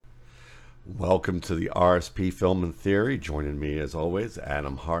Welcome to the RSP Film and Theory. Joining me, as always,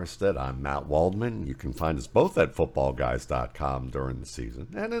 Adam Harstad. I'm Matt Waldman. You can find us both at footballguys.com during the season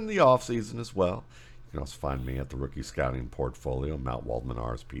and in the off season as well. You can also find me at the Rookie Scouting Portfolio,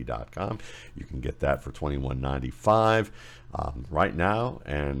 mattwaldmanrsp.com. You can get that for $21.95 right now,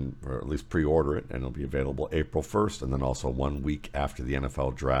 and or at least pre-order it, and it'll be available April 1st, and then also 1 week after the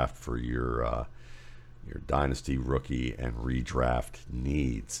NFL draft for your dynasty, rookie, and redraft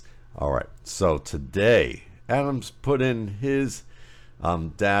needs. All right, so today Adam's put in his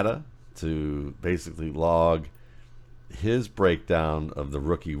data to basically log his breakdown of the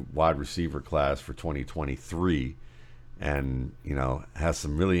rookie wide receiver class for 2023, and has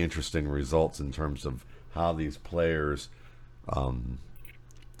some really interesting results in terms of how these players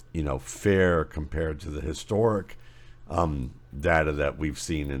fare compared to the historic data that we've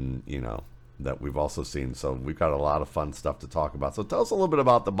seen that we've also seen. So we've got a lot of fun stuff to talk about. So tell us a little bit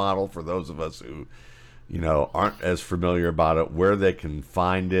about the model for those of us who, aren't as familiar about it, where they can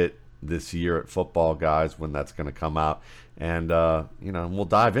find it this year at Football Guys when that's going to come out. And, we'll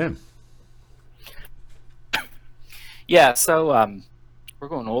dive in. Yeah, so we're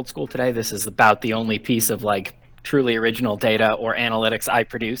going old school today. This is about the only piece of truly original data or analytics I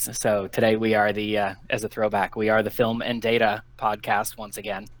produce. So today we are as a throwback, we are the Film and Data podcast once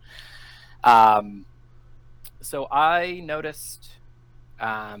again. So I noticed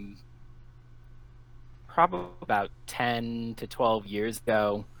probably about 10 to 12 years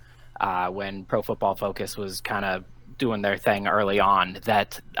ago when Pro Football Focus was kind of doing their thing early on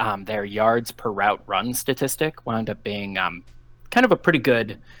that their yards per route run statistic wound up being kind of a pretty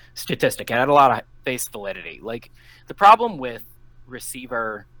good statistic. It had a lot of face validity. Like, the problem with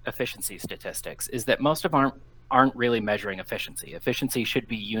receiver efficiency statistics is that most of them aren't really measuring efficiency. Efficiency should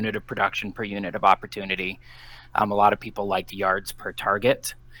be unit of production per unit of opportunity. A lot of people like yards per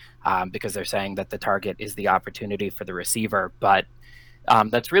target because they're saying that the target is the opportunity for the receiver, but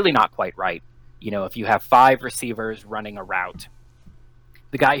that's really not quite right. If you have 5 receivers running a route,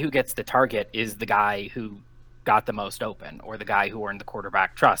 the guy who gets the target is the guy who got the most open or the guy who earned the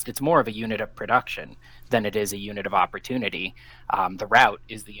quarterback trust. It's more of a unit of production than it is a unit of opportunity. The route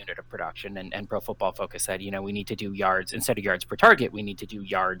is the unit of production, and Pro Football Focus said, we need to do yards instead of yards per target. We need to do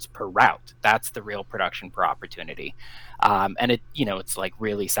yards per route. That's the real production per opportunity. And it's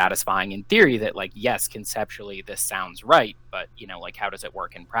really satisfying in theory that yes, conceptually this sounds right, but how does it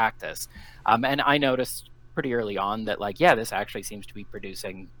work in practice? And I noticed pretty early on that this actually seems to be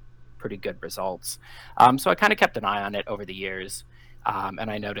producing pretty good results. So I kind of kept an eye on it over the years. And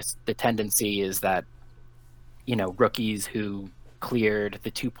I noticed the tendency is that, rookies who cleared the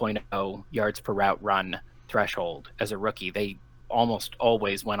 2.0 yards per route run threshold as a rookie, they almost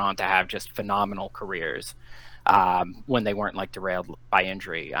always went on to have just phenomenal careers when they weren't derailed by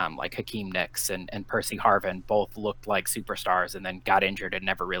injury. Like Hakeem Nicks and Percy Harvin both looked like superstars and then got injured and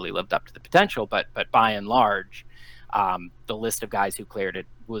never really lived up to the potential. But by and large, the list of guys who cleared it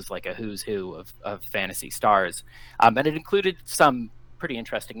was like a who's who of fantasy stars. And it included some pretty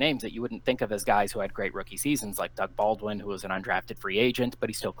interesting names that you wouldn't think of as guys who had great rookie seasons, like Doug Baldwin, who was an undrafted free agent, but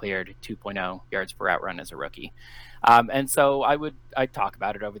he still cleared 2.0 yards per route run as a rookie. And so I'd talk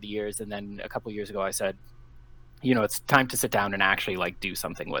about it over the years. And then a couple of years ago, I said, it's time to sit down and actually do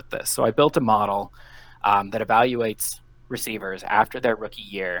something with this. So I built a model that evaluates receivers after their rookie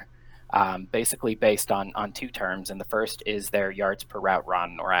year, basically based on 2 terms. And the first is their yards per route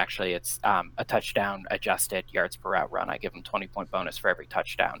run, or actually it's a touchdown adjusted yards per route run. I give them 20-point bonus for every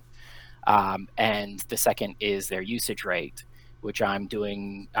touchdown. And the second is their usage rate, which I'm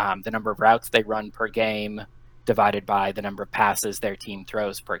doing the number of routes they run per game divided by the number of passes their team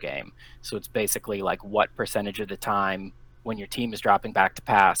throws per game. So it's basically what percentage of the time when your team is dropping back to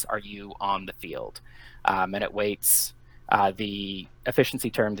pass are you on the field. And it weights the efficiency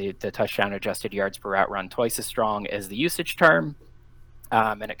term, the touchdown adjusted yards per route run, twice as strong as the usage term.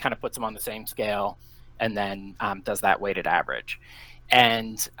 And it kind of puts them on the same scale and then does that weighted average.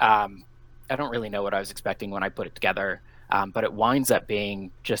 And I don't really know what I was expecting when I put it together, but it winds up being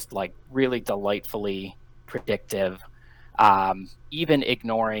just really delightfully predictive, even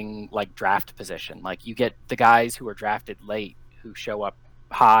ignoring draft position. You get the guys who are drafted late who show up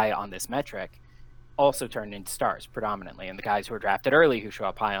high on this metric also turn into stars predominantly, and the guys who are drafted early who show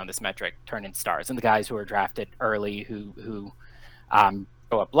up high on this metric turn into stars, and the guys who are drafted early who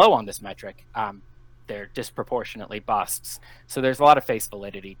show up low on this metric, they're disproportionately busts. So there's a lot of face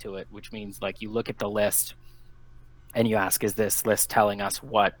validity to it, which means you look at the list and you ask, is this list telling us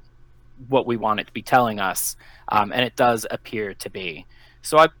what we want it to be telling us? And it does appear to be.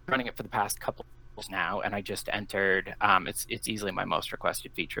 So I've been running it for the past couple now, and I just entered. It's easily my most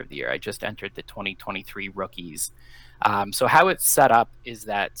requested feature of the year. I just entered the 2023 rookies. So how it's set up is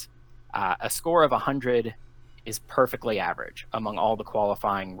that a score of 100 is perfectly average among all the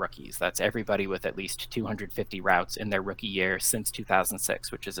qualifying rookies. That's everybody with at least 250 routes in their rookie year since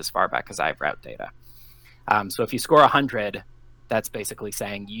 2006, which is as far back as I have route data. So if you score 100, that's basically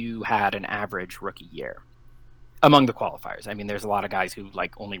saying you had an average rookie year among the qualifiers. I mean, there's a lot of guys who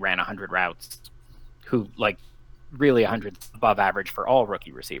like only ran 100 routes, who like really 100 above average for all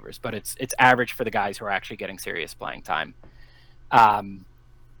rookie receivers, but it's average for the guys who are actually getting serious playing time.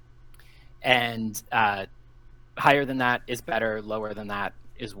 And higher than that is better, lower than that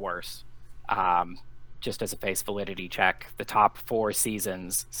is worse. Just as a face validity check, the top 4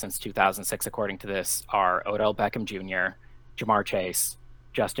 seasons since 2006, according to this, are Odell Beckham Jr., Jamar Chase,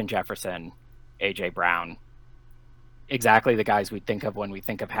 Justin Jefferson, A.J. Brown. Exactly the guys we think of when we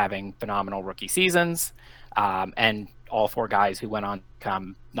think of having phenomenal rookie seasons, and all 4 guys who went on to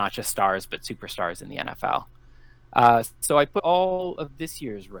become not just stars, but superstars in the NFL. So I put all of this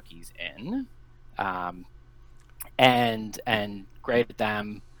year's rookies in, and graded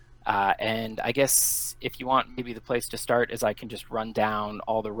them. And I guess if you want, maybe the place to start is I can just run down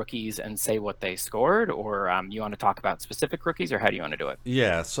all the rookies and say what they scored, or you want to talk about specific rookies, or how do you want to do it?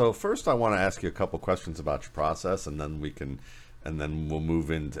 Yeah. So first, I want to ask you a couple questions about your process, and then we'll move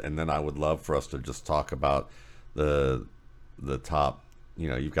into, and then I would love for us to just talk about the top.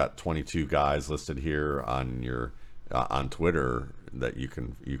 You've got 22 guys listed here on your on Twitter that you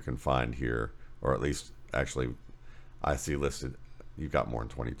can find here, or at least actually I see listed. You've got more than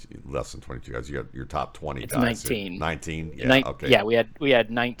 22, less than 22 guys. You got your top 20 It's guys. 19. 19? Yeah, okay. Yeah, we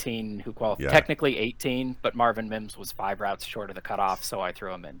had 19 who qualified. Yeah. Technically 18, but Marvin Mims was 5 routes short of the cutoff, so I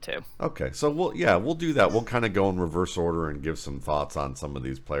threw him in too. Okay, so we'll do that. We'll kind of go in reverse order and give some thoughts on some of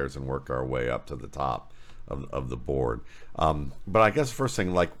these players and work our way up to the top of the board. But I guess first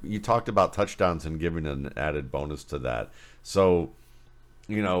thing, like you talked about touchdowns and giving an added bonus to that. So,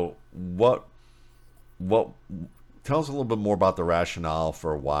 what tell us a little bit more about the rationale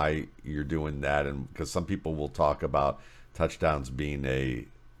for why you're doing that, and because some people will talk about touchdowns being a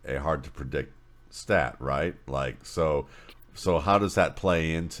hard to predict stat, right? Like so how does that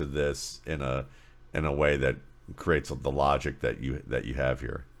play into this in a way that creates the logic that you have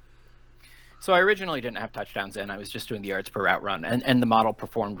here? So I originally didn't have touchdowns in. I was just doing the yards per route run, and the model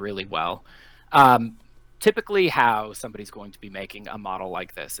performed really well. Typically how somebody's going to be making a model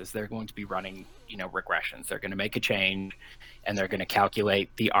like this is they're going to be running, regressions. They're going to make a change, and they're going to calculate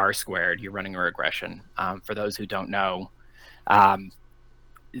the R squared. You're running a regression. For those who don't know,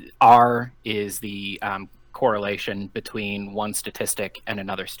 R is the correlation between one statistic and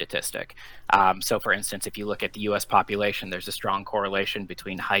another statistic. So for instance, if you look at the US population, there's a strong correlation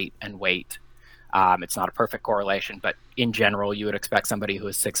between height and weight. It's not a perfect correlation, but in general, you would expect somebody who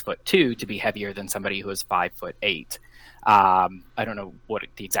is 6'2" to be heavier than somebody who is 5'8". I don't know what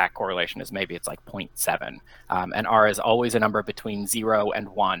the exact correlation is. Maybe it's like 0.7. And R is always a number between 0 and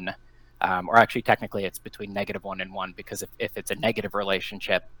 1. Or actually, technically, it's between -1 and 1, because if it's a negative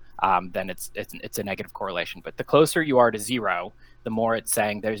relationship, then it's a negative correlation. But the closer you are to 0, the more it's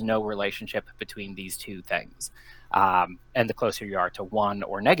saying there's no relationship between these two things. And the closer you are to 1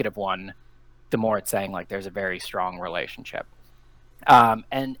 or -1, the more it's saying like there's a very strong relationship.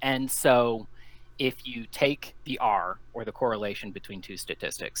 And so if you take the R, or the correlation between two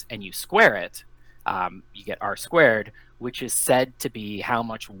statistics, and you square it, you get R squared, which is said to be how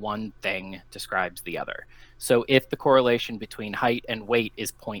much one thing describes the other. So if the correlation between height and weight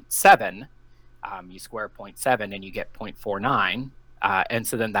is 0.7, you square 0.7 and you get 0.49. And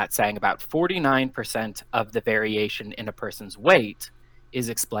so then that's saying about 49% of the variation in a person's weight is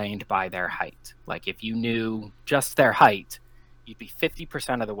explained by their height. Like if you knew just their height, you'd be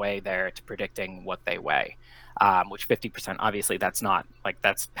 50% of the way there to predicting what they weigh, which 50%, obviously that's not like,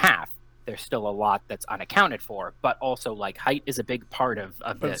 that's half. There's still a lot that's unaccounted for, but also like height is a big part of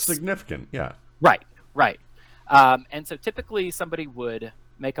but this. It's significant, yeah. Right. And so typically somebody would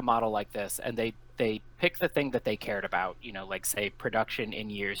make a model like this, and they pick the thing that they cared about, like say production in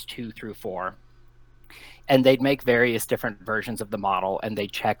years 2 through 4. And they'd make various different versions of the model, and they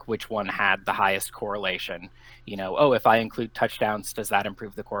check which one had the highest correlation. If I include touchdowns, does that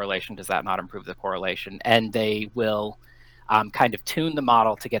improve the correlation? Does that not improve the correlation? And they will kind of tune the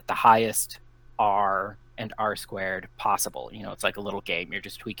model to get the highest R and R squared possible. It's like a little game. You're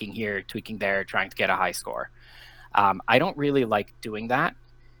just tweaking here, tweaking there, trying to get a high score. I don't really like doing that,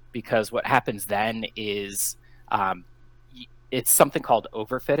 because what happens then is it's something called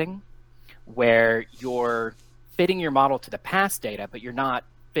overfitting, where you're fitting your model to the past data, but you're not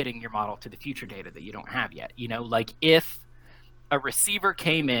fitting your model to the future data that you don't have yet. Like if a receiver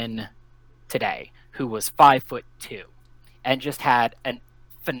came in today who was 5'2" and just had a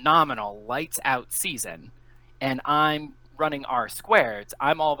phenomenal lights out season, and I'm running R squared,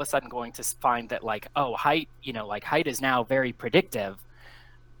 I'm all of a sudden going to find that like, oh, height, like height is now very predictive,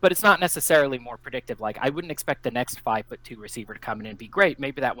 but it's not necessarily more predictive. Like I wouldn't expect the next 5'2" receiver to come in and be great.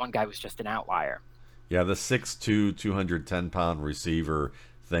 Maybe that one guy was just an outlier. Yeah, the 6'2", 210-pound receiver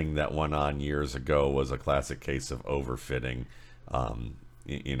thing that went on years ago was a classic case of overfitting,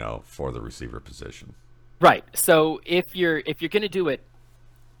 for the receiver position. Right. So if you're going to do it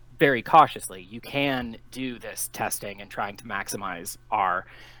very cautiously, you can do this testing and trying to maximize R,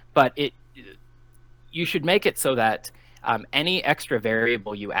 but you should make it so that any extra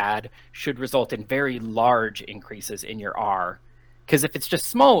variable you add should result in very large increases in your R. Because if it's just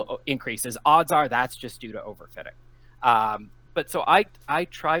small increases, odds are that's just due to overfitting. But so I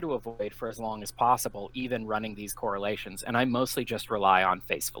try to avoid for as long as possible even running these correlations, and I mostly just rely on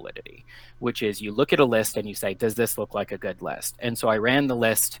face validity, which is you look at a list and you say, does this look like a good list? And so I ran the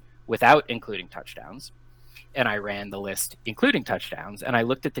list without including touchdowns, and I ran the list including touchdowns, and I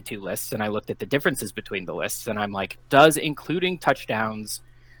looked at the two lists and I looked at the differences between the lists, and I'm like, does including touchdowns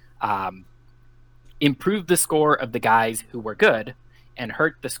improve the score of the guys who were good and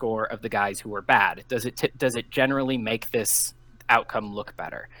hurt the score of the guys who were bad? Does it generally make this outcome look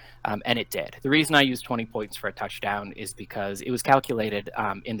better? And it did. The reason I used 20 points for a touchdown is because it was calculated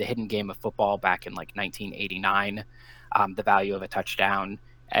in the hidden game of football back in like 1989, the value of a touchdown.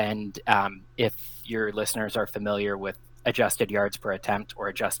 And if your listeners are familiar with adjusted yards per attempt or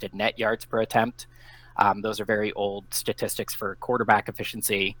adjusted net yards per attempt, those are very old statistics for quarterback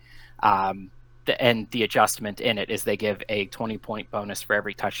efficiency. And the adjustment in it is they give a 20-point bonus for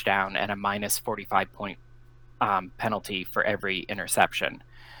every touchdown and a minus 45-point penalty for every interception,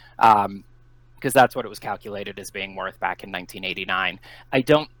 because that's what it was calculated as being worth back in 1989.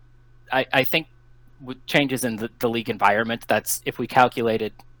 I think with changes in the league environment, that's if we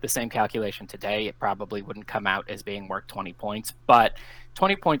calculated the same calculation today, it probably wouldn't come out as being worth 20 points. But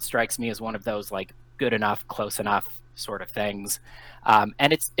 20 points strikes me as one of those like good enough, close enough sort of things.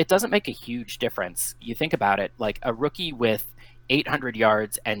 And it doesn't make a huge difference. You think about it, like a rookie with 800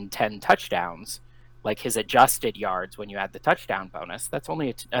 yards and 10 touchdowns, like his adjusted yards when you add the touchdown bonus, that's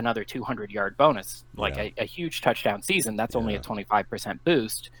only another 200-yard bonus. Like a huge touchdown season, that's only a 25%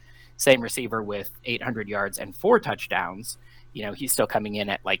 boost. Same receiver with 800 yards and 4 touchdowns, he's still coming in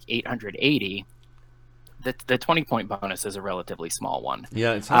at like 880. The 20-point bonus is a relatively small one.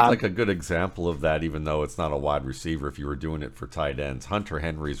 Yeah, it sounds like a good example of that, even though it's not a wide receiver. If you were doing it for tight ends, Hunter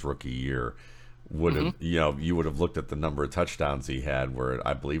Henry's rookie year would have, you would have looked at the number of touchdowns he had, where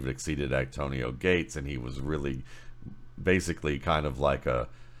I believe it exceeded Antonio Gates, and he was really basically kind of like a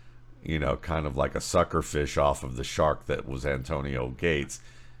sucker fish off of the shark that was Antonio Gates.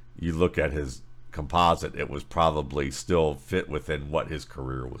 You look at his composite, it was probably still fit within what his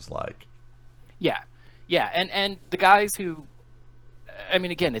career was like. Yeah, and the guys who, I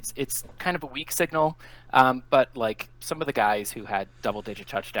mean, again, it's kind of a weak signal, but like some of the guys who had double-digit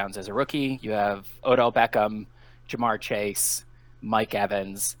touchdowns as a rookie, you have Odell Beckham, Jamar Chase, Mike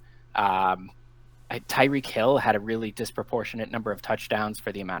Evans, Tyreek Hill had a really disproportionate number of touchdowns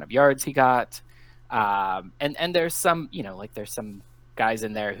for the amount of yards he got, and there's some, there's some guys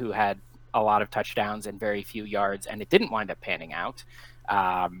in there who had a lot of touchdowns and very few yards, and it didn't wind up panning out.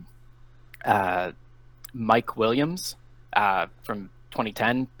 Mike Williams from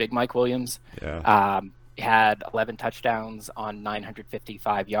 2010, Big Mike Williams, had 11 touchdowns on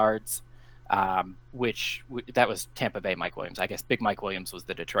 955 yards, which that was Tampa Bay Mike Williams. I guess Big Mike Williams was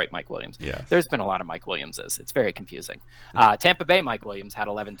the Detroit Mike Williams. Yes. There's been a lot of Mike Williamses. It's very confusing. Tampa Bay Mike Williams had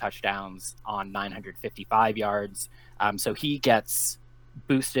 11 touchdowns on 955 yards, so he gets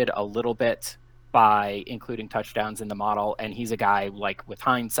boosted a little bit by including touchdowns in the model, and he's a guy, like, with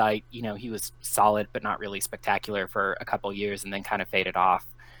hindsight, he was solid but not really spectacular for a couple years and then kind of faded off.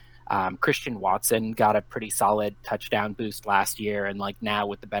 Christian Watson got a pretty solid touchdown boost last year, and like now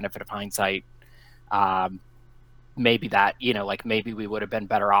with the benefit of hindsight, maybe that, maybe we would have been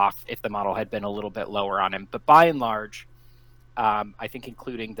better off if the model had been a little bit lower on him. But by and large, I think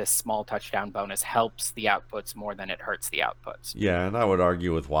including this small touchdown bonus helps the outputs more than it hurts the outputs. Yeah, and I would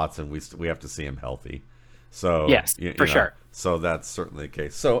argue with Watson, we have to see him healthy. So yes, for sure. So that's certainly the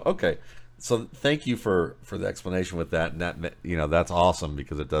case. So okay, so thank you for the explanation with that. And that that's awesome,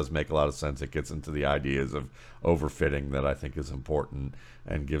 because it does make a lot of sense. It gets into the ideas of overfitting that I think is important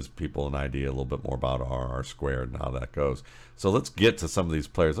and gives people an idea a little bit more about R squared and how that goes. So let's get to some of these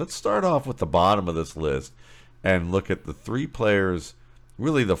players. Let's start off with the bottom of this list and look at the 3 players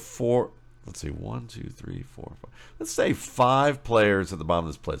really the four. Let's see, one, two, three, four, five. Let's say five players at the bottom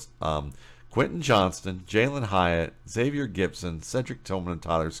of this list. Quentin Johnston, Jalen Hyatt, Xavier Gibson, Cedric Tillman, and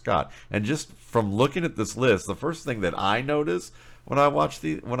Tyler Scott. And just from looking at this list, the first thing that I notice when I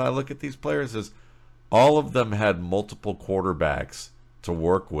look at these players is all of them had multiple quarterbacks to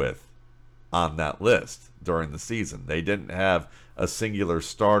work with on that list during the season. They didn't have a singular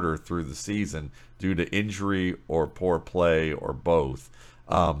starter through the season due to injury or poor play or both.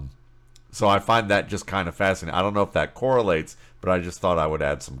 So I find that just kind of fascinating. I don't know if that correlates, but I just thought I would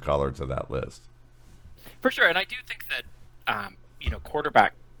add some color to that list. For sure, and I do think that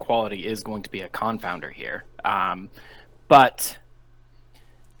quarterback quality is going to be a confounder here. But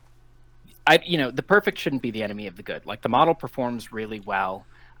the perfect shouldn't be the enemy of the good. Like the model performs really well,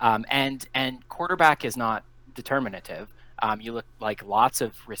 and quarterback is not determinative. You look like lots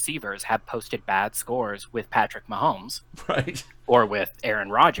of receivers have posted bad scores with Patrick Mahomes, right, or with Aaron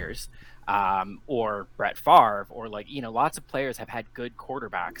Rodgers, or Brett Favre, or lots of players have had good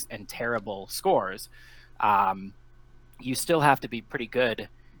quarterbacks and terrible scores. You still have to be pretty good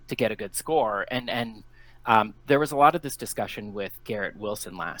to get a good score, and there was a lot of this discussion with Garrett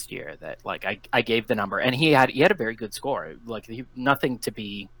Wilson last year that I gave the number, and he had a very good score, nothing to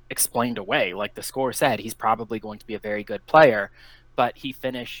be explained away. Like the score said, he's probably going to be a very good player, but he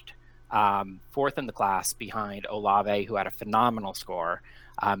finished fourth in the class behind Olave, who had a phenomenal score,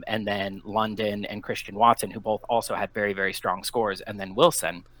 and then London and Christian Watson, who both also had very, very strong scores, and then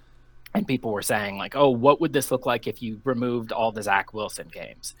Wilson. And people were saying oh, what would this look like if you removed all the Zach Wilson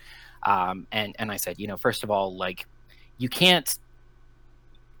games? And I said, first of all, you can't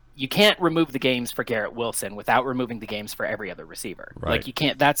remove the games for Garrett Wilson without removing the games for every other receiver. Right. You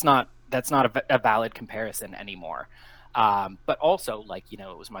can't. That's not a valid comparison anymore. But also,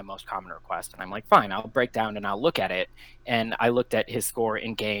 it was my most common request, and I'm like, fine, I'll break down and I'll look at it. And I looked at his score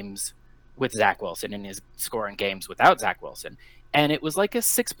in games with Zach Wilson and his score in games without Zach Wilson. And it was like a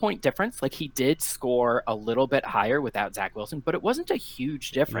 6-point difference. He did score a little bit higher without Zach Wilson, but it wasn't a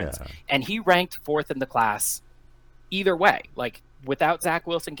huge difference. Yeah. And he ranked fourth in the class either way, without Zach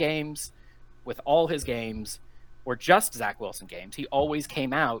Wilson games, with all his games, or just Zach Wilson games. He always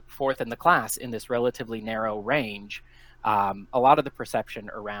came out fourth in the class in this relatively narrow range. A lot of the perception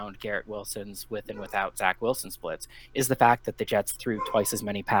around Garrett Wilson's with and without Zach Wilson splits is the fact that the Jets threw twice as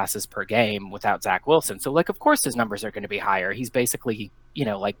many passes per game without Zach Wilson. So, of course his numbers are going to be higher. He's basically,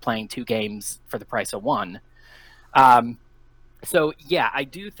 playing two games for the price of one. So, yeah, I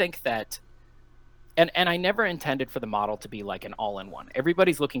do think that, and I never intended for the model to be like an all-in-one.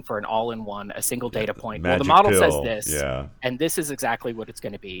 Everybody's looking for an all-in-one, a single data point. Well, the model says this, and this is exactly what it's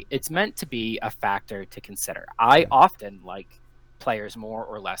going to be. It's meant to be a factor to consider. I often like players more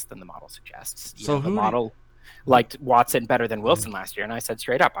or less than the model suggests. The model liked Watson better than Wilson last year, and I said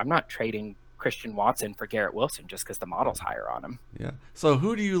straight up, I'm not trading Christian Watson for Garrett Wilson just because the model's higher on him. Yeah. So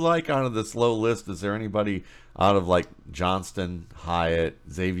who do you like out of this low list? Is there anybody out of Johnston, Hyatt,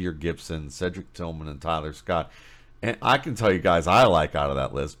 Xavier Gibson, Cedric Tillman, and Tyler Scott? And I can tell you guys I like out of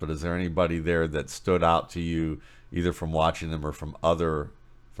that list, but is there anybody there that stood out to you either from watching them or from other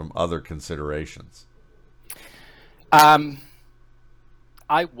considerations?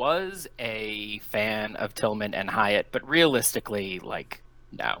 I was a fan of Tillman and Hyatt, but realistically,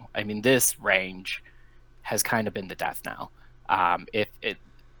 no. I mean, this range has kind of been the death knell.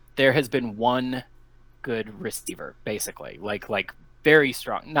 There has been one good receiver, basically, very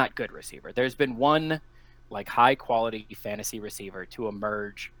strong, not good receiver. There's been one high quality fantasy receiver to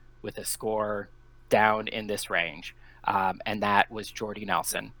emerge with a score down in this range, and that was Jordy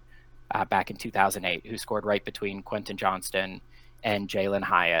Nelson back in 2008, who scored right between Quentin Johnston and Jalen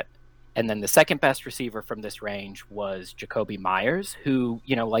Hyatt. And then the second best receiver from this range was Jacoby Myers, who,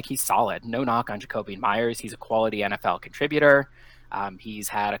 he's solid. No knock on Jacoby Myers. He's a quality NFL contributor. He's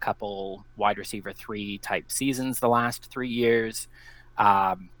had a couple wide receiver 3 type seasons the last 3 years.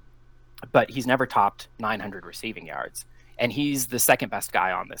 But he's never topped 900 receiving yards. And he's the second best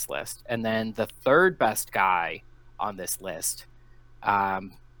guy on this list. And then the third best guy on this list,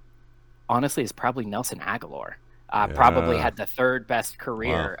 honestly, is probably Nelson Aguilar. Probably had the third best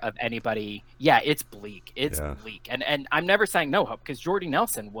career of anybody. Yeah, it's bleak. It's bleak. And I'm never saying no hope, because Jordy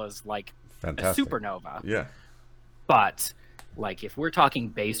Nelson was fantastic. A supernova. Yeah. But if we're talking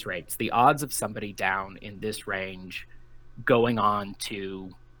base rates, the odds of somebody down in this range going on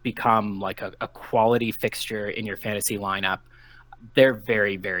to become a quality fixture in your fantasy lineup, they're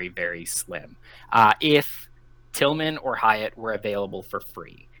very, very, very slim. If Tillman or Hyatt were available for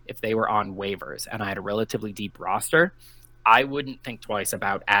free, if they were on waivers and I had a relatively deep roster, I wouldn't think twice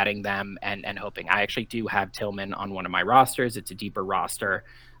about adding them and hoping. I actually do have Tillman on one of my rosters. It's a deeper roster.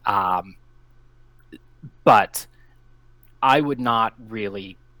 Um, but I would not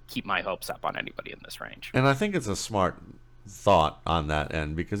really keep my hopes up on anybody in this range. And I think it's a smart thought on that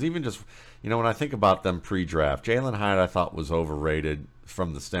end because even just, when I think about them pre-draft, Jalen Hyatt I thought was overrated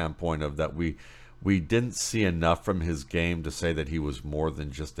from the standpoint of that we didn't see enough from his game to say that he was more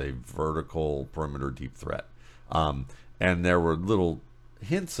than just a vertical perimeter deep threat. And there were little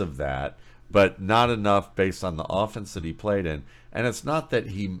hints of that, but not enough based on the offense that he played in. And it's not that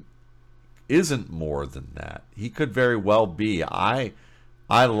he isn't more than that. He could very well be. I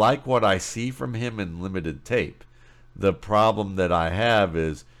like what I see from him in limited tape. The problem that I have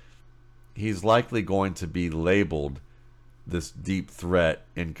is he's likely going to be labeled this deep threat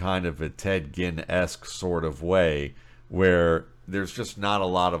in kind of a Ted Ginn-esque sort of way where there's just not a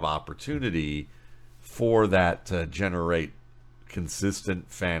lot of opportunity for that to generate consistent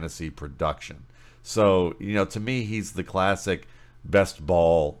fantasy production. So, to me, he's the classic best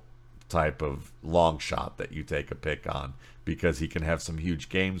ball type of long shot that you take a pick on because he can have some huge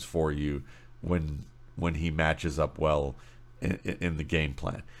games for you when he matches up well in the game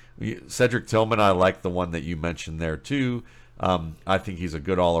plan. Cedric Tillman, I like the one that you mentioned there too. I think he's a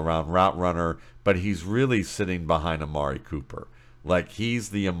good all-around route runner, but he's really sitting behind Amari Cooper. Like he's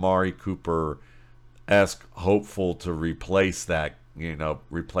the Amari Cooper-esque hopeful to replace that,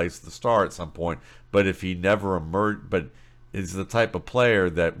 replace the star at some point. But if he never emerged, but is the type of player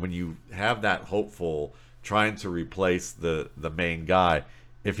that when you have that hopeful trying to replace the main guy,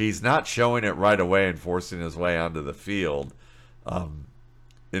 if he's not showing it right away and forcing his way onto the field,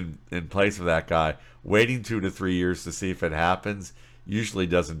 in place of that guy, waiting 2 to 3 years to see if it happens usually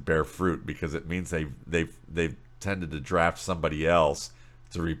doesn't bear fruit because it means they've tended to draft somebody else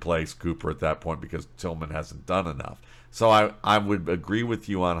to replace Cooper at that point because Tillman hasn't done enough. So I would agree with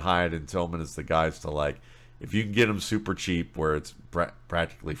you on Hyatt and Tillman as the guys to like. If you can get them super cheap where it's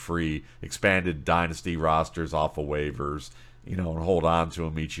practically free, expanded dynasty rosters off of waivers, and hold on to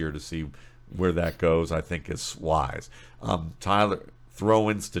them each year to see where that goes, I think is wise. Tyler,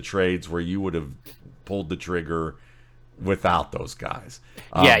 throw-ins to trades where you would have pulled the trigger without those guys.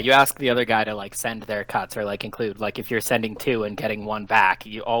 Yeah, you ask the other guy to like send their cuts or like include like if you're sending 2 and getting 1 back,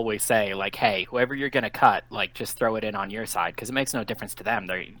 you always say like, hey, whoever you're gonna cut, like just throw it in on your side because it makes no difference to them.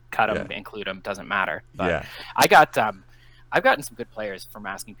 They cut them, include them, doesn't matter. But Yeah. I've gotten some good players from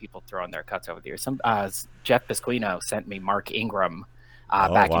asking people to throw in their cuts over the years. Jeff Bisquino sent me Mark Ingram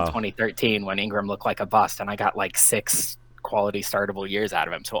back in 2013 when Ingram looked like a bust, and I got like 6 quality startable years out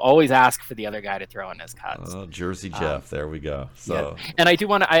of him. So always ask for the other guy to throw in his cuts. Oh, Jersey Jeff, there we go. So yeah. And I do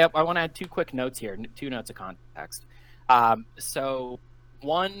want to I want to add 2 quick notes here, 2 notes of context. So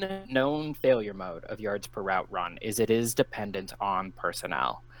one known failure mode of yards per route run is it is dependent on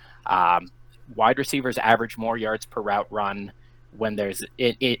personnel. Wide receivers average more yards per route run when there's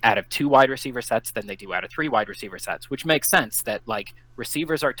out of 2 wide receiver sets than they do out of 3 wide receiver sets, which makes sense that like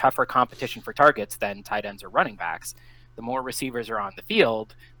receivers are tougher competition for targets than tight ends or running backs. The more receivers are on the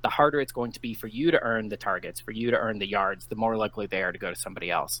field, the harder it's going to be for you to earn the targets, for you to earn the yards, the more likely they are to go to somebody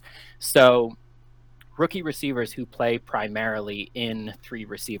else. So rookie receivers who play primarily in 3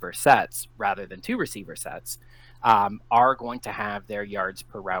 receiver sets rather than 2 receiver sets are going to have their yards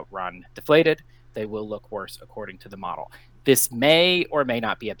per route run deflated. They will look worse according to the model. This may or may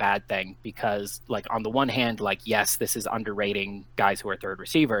not be a bad thing because, like, on the one hand, like, yes, this is underrating guys who are third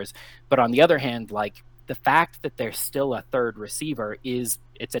receivers. But on the other hand, like, the fact that they're still a third receiver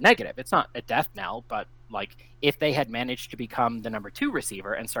it's a negative. It's not a death knell, but like if they had managed to become the number 2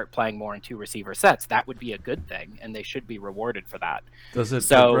 receiver and start playing more in 2 receiver sets, that would be a good thing, and they should be rewarded for that. Does it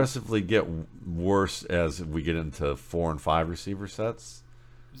progressively get worse as we get into 4 and 5 receiver sets?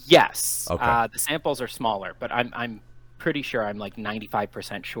 Yes. Okay. The samples are smaller, but I'm pretty sure, I'm like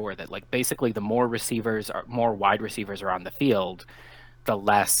 95% sure that like basically the more wide receivers are on the field, the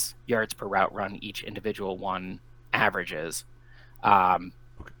less yards per route run each individual one averages.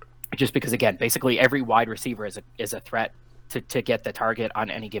 Just because, again, basically every wide receiver is a threat to get the target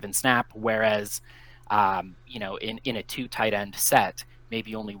on any given snap, whereas, in a 2 tight end set,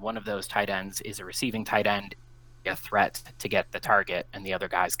 maybe only one of those tight ends is a receiving tight end, a threat to get the target, and the other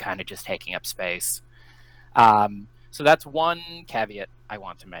guy's kind of just taking up space. So that's one caveat I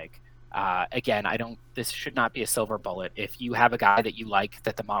want to make. Again, this should not be a silver bullet. If you have a guy that you like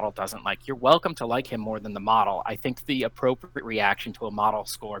that the model doesn't like, you're welcome to like him more than the model. I think the appropriate reaction to a model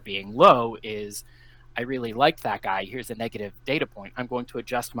score being low is, I really liked that guy. Here's a negative data point. I'm going to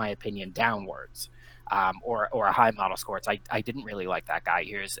adjust my opinion downwards. or a high model score. It's I didn't really like that guy.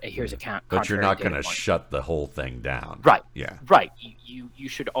 Here's a But you're contrary not going data to point. shut the whole thing down. Right. Yeah. Right. You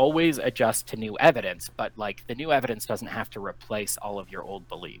should always adjust to new evidence, but like the new evidence doesn't have to replace all of your old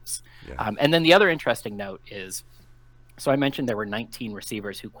beliefs. Yeah. And then the other interesting note is, so I mentioned there were 19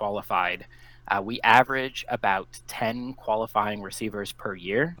 receivers who qualified. We average about 10 qualifying receivers per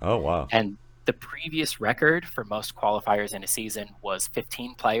year. Oh, wow. And the previous record for most qualifiers in a season was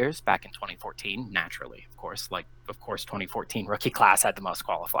 15 players back in 2014. Naturally, of course, 2014 rookie class had the most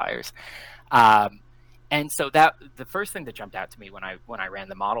qualifiers. And so that the first thing that jumped out to me when I ran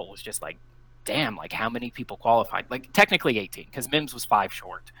the model was just like, damn, like how many people qualified? Like technically 18, because Mims was 5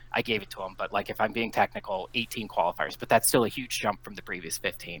 short. I gave it to him, but like if I'm being technical, 18 qualifiers. But that's still a huge jump from the previous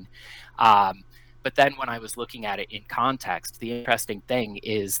 15. But then when I was looking at it in context, the interesting thing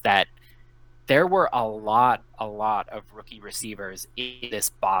is that there were a lot of rookie receivers in this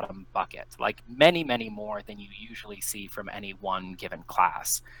bottom bucket, like many more than you usually see from any one given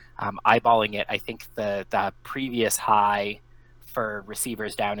class. Eyeballing it, I think the previous high for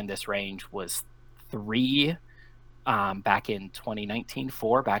receivers down in this range was 3 back in 2019,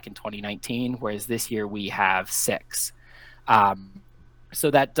 4 back in 2019, whereas this year we have 6. So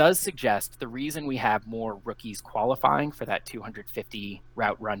that does suggest the reason we have more rookies qualifying for that 250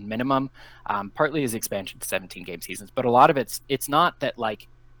 route run minimum, partly is expansion to 17 game seasons, but a lot of it's not that like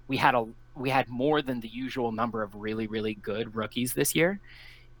we had more than the usual number of really good rookies this year.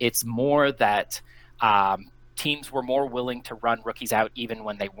 It's more that teams were more willing to run rookies out even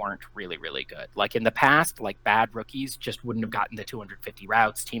when they weren't really good. Like in the past, like bad rookies just wouldn't have gotten the 250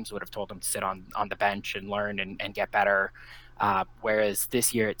 routes. Teams would have told them to sit on the bench and learn and get better. Whereas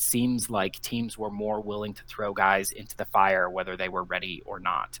this year, it seems like teams were more willing to throw guys into the fire, whether they were ready or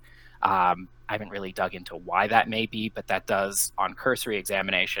not. I haven't really dug into why that may be, but that does, on cursory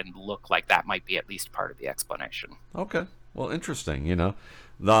examination, look like that might be at least part of the explanation. Okay. Well, interesting.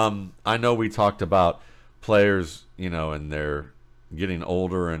 I know we talked about players, and they're getting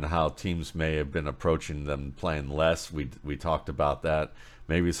older and how teams may have been approaching them playing less. We talked about that.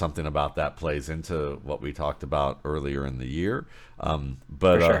 Maybe something about that plays into what we talked about earlier in the year.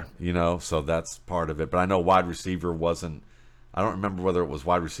 But, sure. So that's part of it. But I know wide receiver wasn't, I don't remember whether it was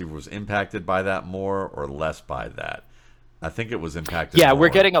wide receiver was impacted by that more or less by that. I think it was impacted more. We're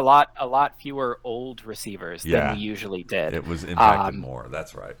getting a lot fewer old receivers than we usually did. It was impacted more.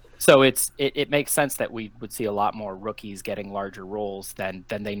 That's right. So it makes sense that we would see a lot more rookies getting larger roles than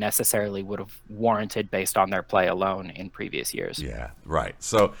they necessarily would have warranted based on their play alone in previous years. Yeah, right.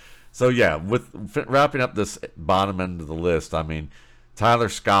 So yeah, with wrapping up this bottom end of the list, I mean, Tyler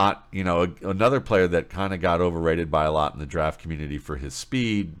Scott, another player that kind of got overrated by a lot in the draft community for his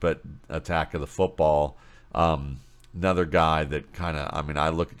speed, but attack of the football. Another guy that kind of, I mean, I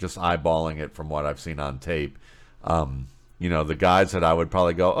look at just eyeballing it from what I've seen on tape. The guys that I would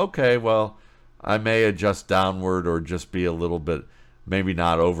probably go, okay, well, I may adjust downward or just be a little bit, maybe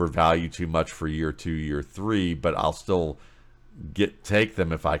not overvalue too much for year 2, year 3, but I'll still take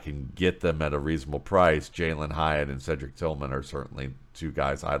them if I can get them at a reasonable price. Jalen Hyatt and Cedric Tillman are certainly 2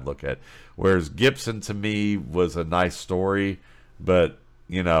 guys I'd look at. Whereas Gibson to me was a nice story, but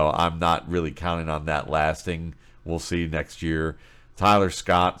I'm not really counting on that lasting. We'll see next year. Tyler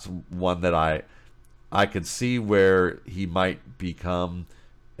Scott's one that I could see where he might become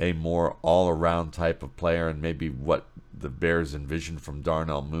a more all-around type of player and maybe what the Bears envisioned from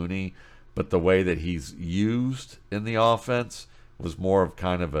Darnell Mooney. But the way that he's used in the offense was more of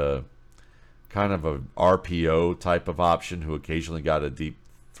kind of a RPO type of option who occasionally got a deep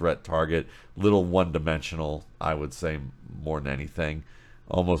threat target. Little one-dimensional, I would say, more than anything.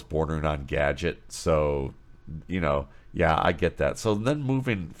 Almost bordering on gadget. So, I get that. So then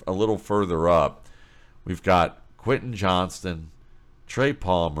moving a little further up, we've got Quentin Johnston, Trey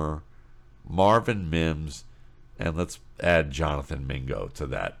Palmer, Marvin Mims, and let's add Jonathan Mingo to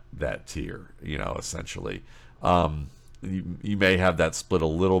that tier, essentially. You may have that split a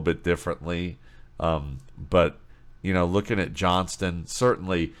little bit differently, but, looking at Johnston,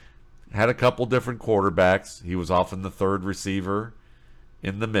 certainly had a couple different quarterbacks. He was often the third receiver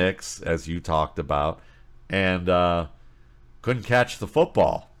in the mix, as you talked about, and couldn't catch the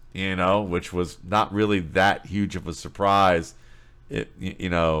football, which was not really that huge of a surprise,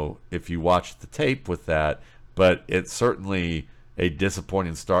 if you watch the tape with that. But it's certainly a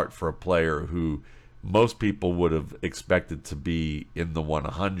disappointing start for a player who most people would have expected to be in the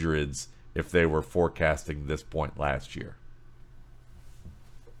 100s if they were forecasting this point last year.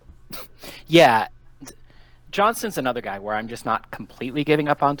 Yeah. Johnston's another guy where I'm just not completely giving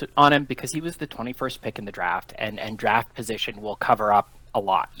up on him because he was the 21st pick in the draft, and draft position will cover up a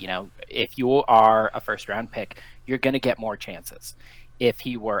lot. if you are a first round pick, you're going to get more chances. If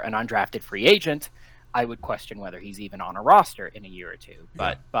he were an undrafted free agent, I would question whether he's even on a roster in a year or two.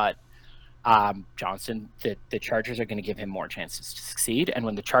 Yeah. But Johnson, the Chargers are going to give him more chances to succeed. And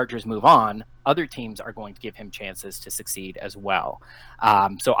when the Chargers move on, other teams are going to give him chances to succeed as well.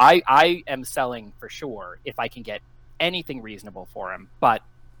 So I am selling for sure if I can get anything reasonable for him. But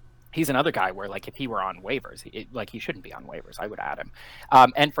he's another guy where, like, if he were on waivers, he shouldn't be on waivers. I would add him.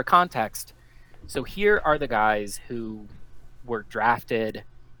 And for context, so here are the guys who were drafted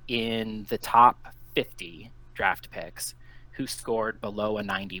in the top 50 draft picks who scored below a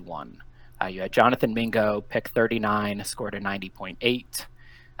 91. You had Jonathan Mingo, pick 39, scored a 90.8.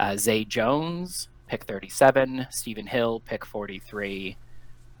 Zay Jones, pick 37. Stephen Hill, pick 43.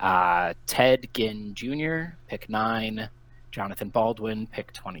 Ted Ginn Jr., pick 9. Jonathan Baldwin,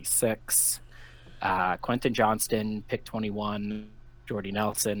 pick 26. Quentin Johnston, pick 21. Jordy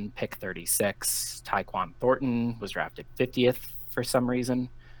Nelson, pick 36. Tyquan Thornton was drafted 50th for some reason.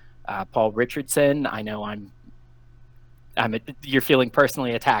 Paul Richardson, I know you're feeling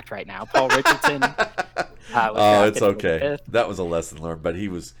personally attacked right now. Paul Richardson Oh, it's okay. 45th. That was a lesson learned, but he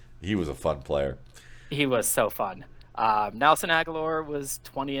was a fun player. He was so fun. Nelson Aguilar was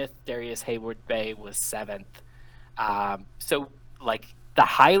 20th. Darius Hayward-Bay was 7th. So, like, the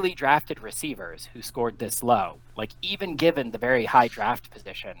highly drafted receivers who scored this low, like, even given the very high draft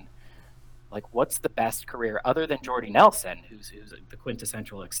position, like, what's the best career other than Jordy Nelson, who's the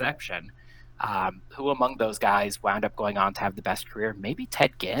quintessential exception? Who among those guys wound up going on to have the best career? Maybe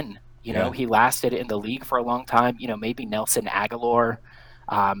Ted Ginn. You know, he lasted in the league for a long time. You know, maybe Nelson Aguilar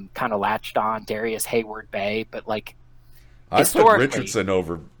kind of latched on. Darius Hayward-Bay, but, like, I put Richardson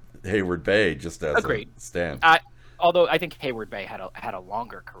over Hayward-Bay just as agreed. a stand. Although I think Hayward-Bay had a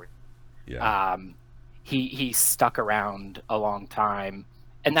longer career. Yeah. He stuck around a long time,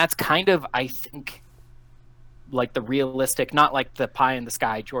 and that's kind of, I think, like the realistic, not like the pie in the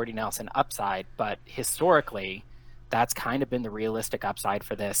sky Jordy Nelson upside, but historically, that's kind of been the realistic upside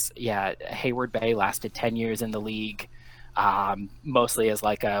for this. Yeah, Hayward-Bay lasted 10 years in the league, mostly as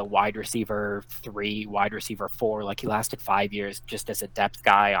like a wide receiver 3, wide receiver 4. Like, he lasted 5 years just as a depth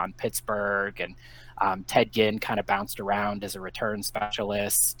guy on Pittsburgh, and Ted Ginn kind of bounced around as a return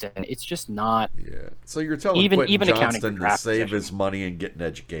specialist, and it's just not. Yeah. So you're telling even Quentin accounting for Johnston to draft save position. his money and get an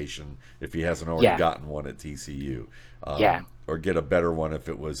education if he hasn't already Yeah. gotten one at TCU, Yeah. or get a better one if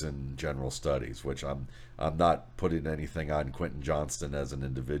it was in general studies. Which I'm not putting anything on Quentin Johnston as an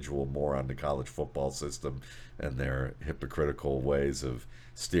individual, more on the college football system and their hypocritical ways of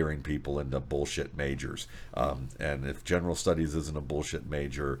steering people into bullshit majors. And if general studies isn't a bullshit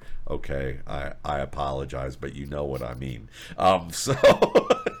major, okay, I apologize, but you know what I mean. So,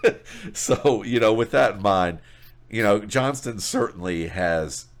 so, you know, with that in mind, you know, Johnston certainly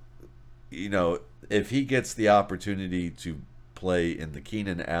has, you know, if he gets the opportunity to play in the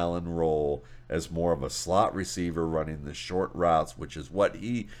Keenan Allen role as more of a slot receiver running the short routes, which is what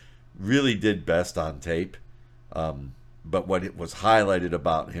he really did best on tape. But what it was highlighted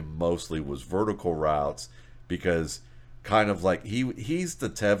about him mostly was vertical routes, because kind of like he's the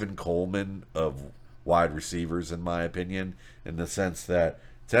Tevin Coleman of wide receivers, in my opinion, in the sense that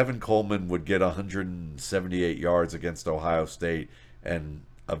Tevin Coleman would get 178 yards against Ohio State, and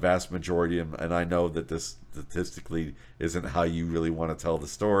a vast majority of, and I know that this statistically isn't how you really want to tell the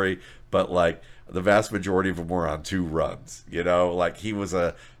story, but like the vast majority of them were on 2 runs. You know, like he was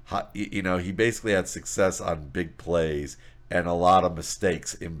you know, he basically had success on big plays and a lot of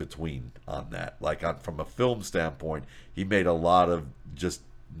mistakes in between on that. Like from a film standpoint, he made a lot of just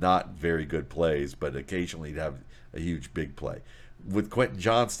not very good plays, but occasionally he'd have a huge big play. With Quentin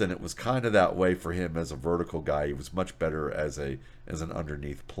Johnston, it was kind of that way for him as a vertical guy. He was much better as an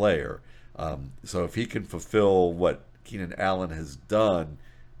underneath player. So if he can fulfill what Keenan Allen has done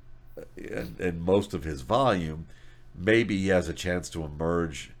in most of his volume, maybe he has a chance to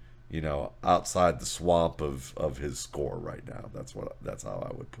emerge, you know, outside the swamp of his score right now. That's how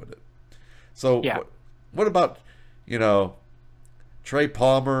I would put it. So Yeah. what about, you know, Trey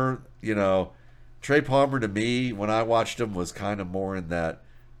Palmer? You know, Trey Palmer to me, when I watched him, was kind of more in that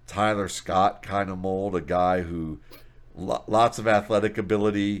Tyler Scott kind of mold, a guy who lots of athletic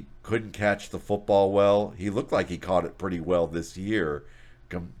ability, couldn't catch the football well. He looked like he caught it pretty well this year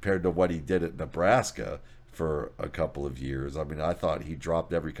compared to what he did at Nebraska for a couple of years. I mean, I thought he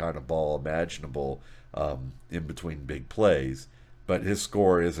dropped every kind of ball imaginable in between big plays, but his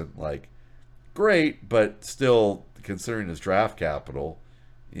score isn't like great, but still, considering his draft capital,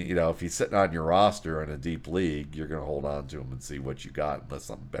 you know, if he's sitting on your roster in a deep league, you're going to hold on to him and see what you got unless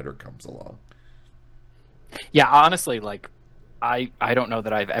something better comes along. Yeah, honestly, like, I don't know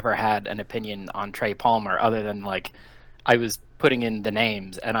that I've ever had an opinion on Trey Palmer other than like I was putting in the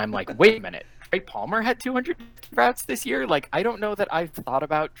names and I'm like, wait a minute, Trey Palmer had 200 rats this year. Like I don't know that I've thought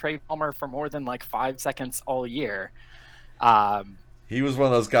about Trey Palmer for more than like 5 seconds all year. Um, He was one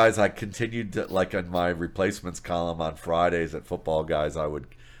of those guys I continued to, like in my replacements column on Fridays at Football Guys. I would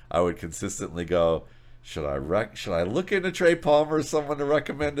consistently go, should I look into Trey Palmer as someone to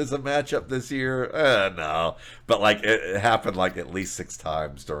recommend as a matchup this year? No, but like it happened like at least 6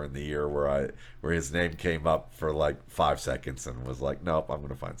 times during the year where his name came up for like 5 seconds and was like, nope, I'm going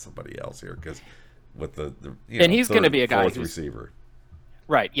to find somebody else here because with the and he's going to third, be a guy fourth who's receiver.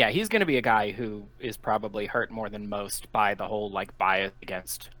 right. Yeah, he's going to be a guy who is probably hurt more than most by the whole like bias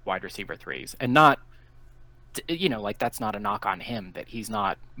against wide receiver threes, and not like that's not a knock on him that he's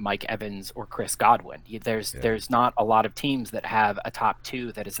not Mike Evans or Chris Godwin. Yeah, There's not a lot of teams that have a top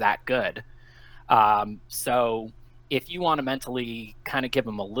two that is that good. So if you want to mentally kind of give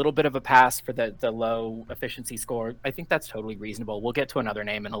him a little bit of a pass for the low efficiency score, I think that's totally reasonable. We'll get to another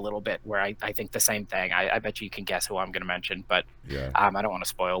name in a little bit where I think the same thing. I bet you can guess who I'm going to mention, but yeah, I don't want to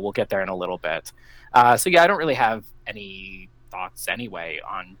spoil. We'll get there in a little bit. So yeah, I don't really have any thoughts anyway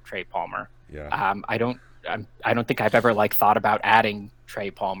on Trey Palmer. yeah. I don't think I've ever like thought about adding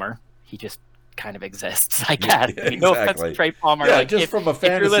Trey Palmer. He just kind of exists, I guess. Yeah, I mean, no offense to exactly. Trey Palmer. Yeah, Like just from a if you're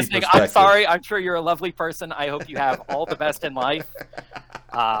fantasy listening, I'm perspective. sorry. I'm sure you're a lovely person. I hope you have all the best in life.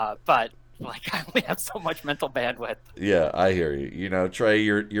 But like I only have so much mental bandwidth. Yeah, I hear you. Trey,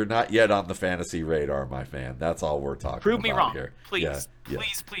 you're not yet on the fantasy radar, my man. That's all we're talking Prove me about wrong. here. Please, Yeah,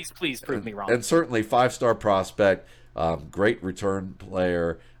 please, please, please prove me wrong. and certainly 5-star prospect, great return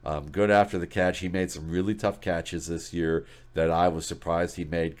player, good after the catch. He made some really tough catches this year that I was surprised he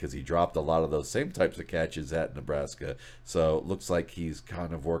made because he dropped a lot of those same types of catches at Nebraska. So it looks like he's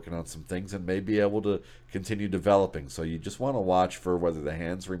kind of working on some things and may be able to continue developing. So you just want to watch for whether the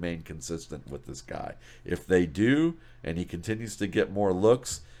hands remain consistent with this guy. If they do, and he continues to get more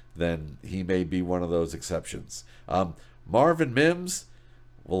looks, then he may be one of those exceptions. Marvin Mims,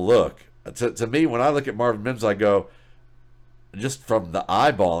 well, look, to me, when I look at Marvin Mims, I go, just from the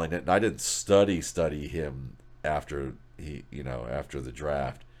eyeballing it, and I didn't study him after after the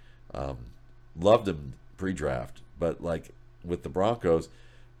draft. Um, Loved him pre-draft, but like with the Broncos,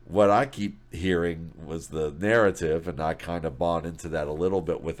 what I keep hearing was the narrative, and I kind of bought into that a little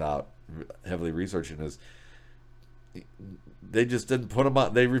bit without heavily researching, is they just didn't put him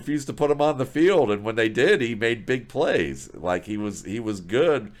on. They refused to put him on the field, and when they did, he made big plays. Like he was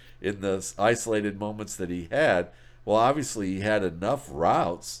good in the isolated moments that he had. Well, obviously, he had enough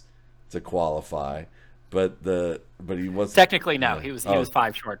routes to qualify, but he was Technically, no. yeah. He was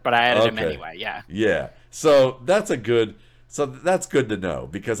 5 short, but I added him Okay. anyway. Yeah. Yeah. So that's good to know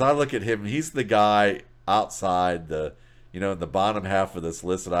because I look at him, he's the guy outside in the bottom half of this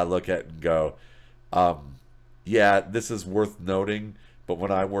list that I look at and go, yeah, this is worth noting, but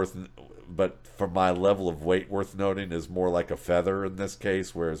for my level of weight worth noting is more like a feather in this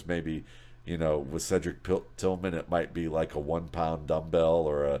case, whereas maybe with Cedric Tillman, it might be like a 1 pound dumbbell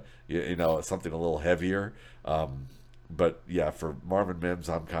or something a little heavier. But yeah, for Marvin Mims,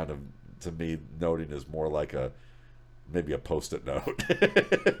 I'm kind of, to me, noting is more like maybe a post-it note.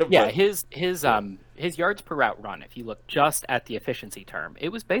 Yeah, But his yards per route run, if you look just at the efficiency term, it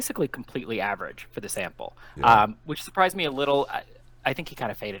was basically completely average for the sample, yeah, which surprised me a little. I think he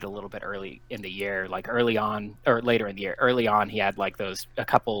kind of faded a little bit early in the year, like early on or later in the year. Early on, he had like a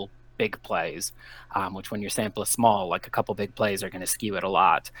couple big plays, which when your sample is small, like a couple big plays are going to skew it a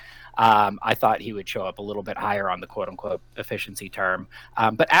lot. I thought he would show up a little bit higher on the quote unquote efficiency term.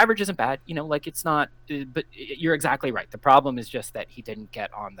 But average isn't bad, like it's not, but you're exactly right. The problem is just that he didn't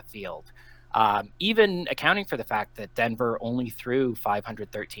get on the field. Even accounting for the fact that Denver only threw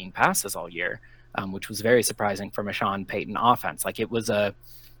 513 passes all year, which was very surprising from a Sean Payton offense. Like it was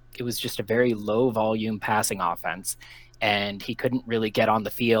just a very low volume passing offense, and he couldn't really get on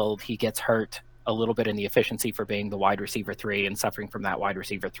the field. He gets hurt a little bit in the efficiency for being the wide receiver 3 and suffering from that wide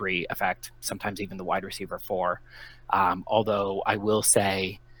receiver 3 effect, sometimes even the wide receiver 4. Although I will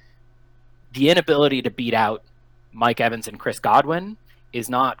say the inability to beat out Mike Evans and Chris Godwin is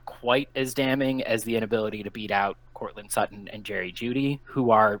not quite as damning as the inability to beat out Cortland Sutton and Jerry Jeudy,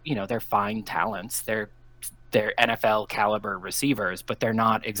 who are, they're fine talents. They're NFL caliber receivers, but they're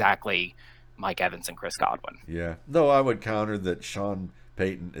not exactly Mike Evans and Chris Godwin. yeah. Though I would counter that Sean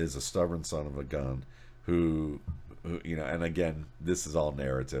Payton is a stubborn son of a gun who and again, this is all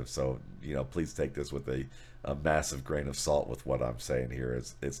narrative, so please take this with a massive grain of salt with what I'm saying here.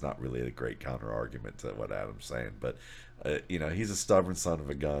 It's not really a great counter argument to what Adam's saying, but he's a stubborn son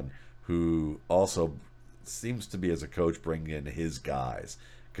of a gun who also seems to be as a coach bringing in his guys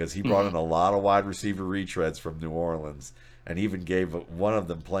because he brought Mhm. in a lot of wide receiver retreads from New Orleans and even gave one of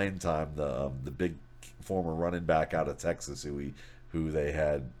them playing time. The big former running back out of Texas who they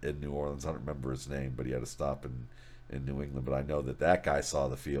had in New Orleans. I don't remember his name, but he had to stop in New England. But I know that guy saw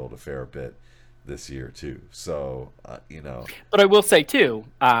the field a fair bit this year too. So But I will say too,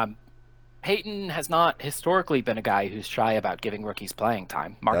 Peyton has not historically been a guy who's shy about giving rookies playing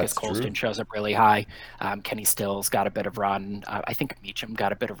time. Marcus that's true. Colston shows up really high. Kenny Stills got a bit of run. I think Meacham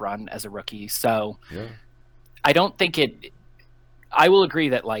got a bit of run as a rookie. So Yeah, I don't think it. I will agree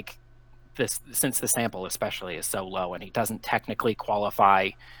that like this, since the sample especially is so low and he doesn't technically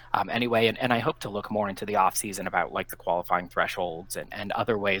qualify anyway, and I hope to look more into the offseason about like the qualifying thresholds and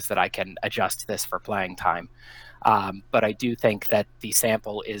other ways that I can adjust this for playing time. But I do think that the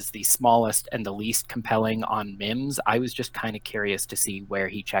sample is the smallest and the least compelling on Mims. I was just kind of curious to see where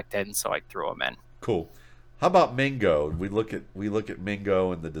he checked in, so I threw him in. cool. How about Mingo? We look at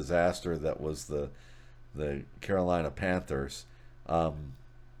Mingo and the disaster that was the Carolina Panthers. Um,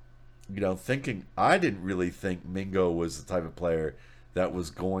 thinking I didn't really think Mingo was the type of player that was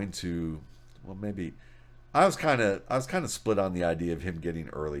going to. Well, maybe I was kind of split on the idea of him getting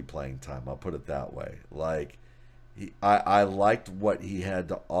early playing time. I'll put it that way. Like I liked what he had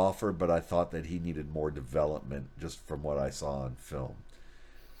to offer, but I thought that he needed more development just from what I saw on film.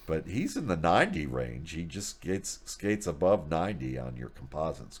 But he's in the 90 range. He just skates above 90 on your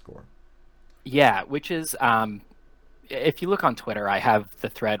composite score. Yeah, which is if you look on Twitter, I have the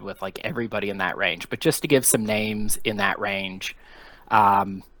thread with like everybody in that range. But just to give some names in that range,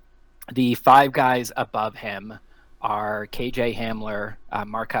 um, the five guys above him are KJ Hamler,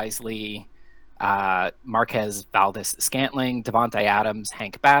 Marquise Lee, Marquez Valdez Scantling, Devontae Adams,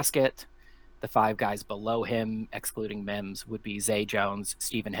 Hank Baskett. The five guys below him, excluding Mims, would be Zay Jones,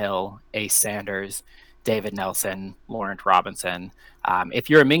 Stephen Hill, Ace Sanders, David Nelson, Laurent Robinson. If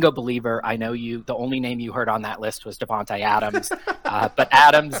you're a Mingo believer, I know you. The only name you heard on that list was Devontae Adams, but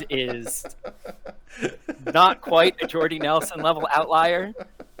Adams is not quite a Jordy Nelson level outlier,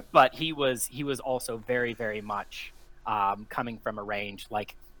 but he was also very very much coming from a range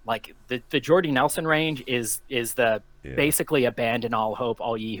like the Jordy Nelson range is the Yeah, basically abandon all hope,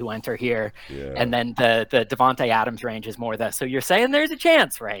 all ye who enter here, yeah, and then the Devonte Adams range is more the so you're saying there's a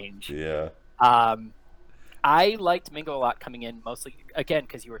chance range. yeah, Um, I liked Mingo a lot coming in, mostly again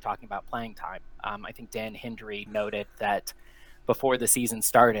because you were talking about playing time. I think Dan Hindry noted that before the season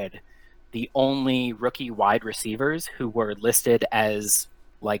started, the only rookie wide receivers who were listed as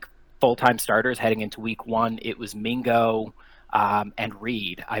like full-time starters heading into week one, it was Mingo and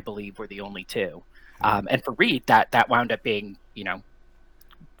Reed, I believe, were the only two. yeah, And for Reed, that wound up being,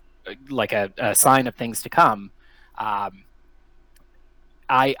 like a sign of things to come. Um,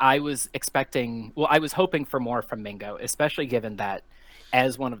 I was expecting, well, I was hoping for more from Mingo, especially given that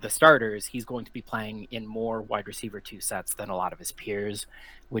as one of the starters, he's going to be playing in more wide receiver two sets than a lot of his peers,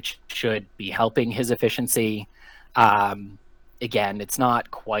 which should be helping his efficiency. Um, Again, it's not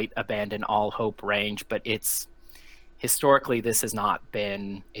quite abandon all hope range, but it's historically this has not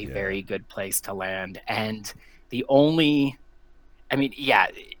been a yeah, very good place to land. And the only, I mean, yeah,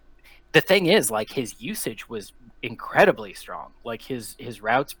 the thing is like his usage was incredibly strong. Like his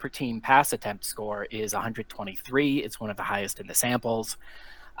routes per team pass attempt score is 123. It's one of the highest in the samples.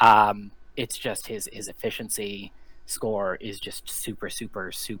 It's just his efficiency score is just super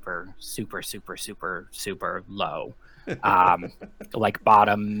super super super super super super low. Um, like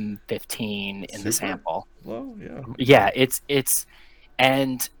bottom 15 in the super. sample. Well, yeah, Yeah, it's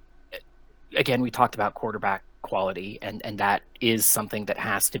and again, we talked about quarterback quality, and that is something that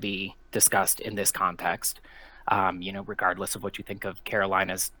has to be discussed in this context. Regardless of what you think of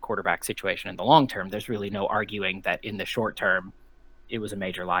Carolina's quarterback situation in the long term, there's really no arguing that in the short term, it was a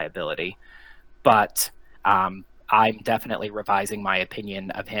major liability. But I'm definitely revising my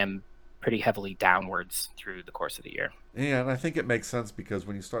opinion of him pretty heavily downwards through the course of the year. yeah, and I think it makes sense because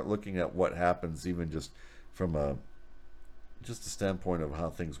when you start looking at what happens, even from a standpoint of how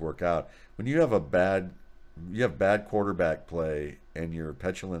things work out, when you have bad quarterback play, and your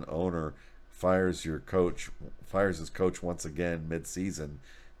petulant owner fires his coach once again mid-season,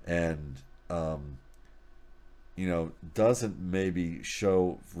 and doesn't maybe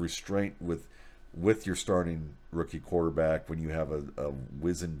show restraint with your starting rookie quarterback when you have a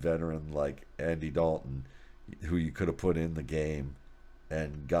wizened veteran like Andy Dalton, who you could have put in the game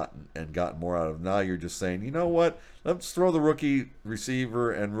and gotten more out of. Now you're just saying, you know what? Let's throw the rookie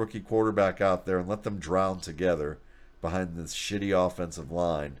receiver and rookie quarterback out there and let them drown together behind this shitty offensive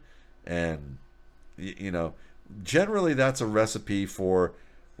line. And you know, generally that's a recipe for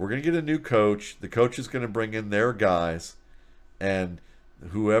we're going to get a new coach. The coach is going to bring in their guys, and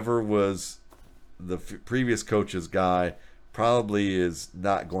whoever was the previous coach's guy probably is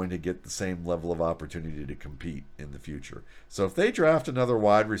not going to get the same level of opportunity to compete in the future. So if they draft another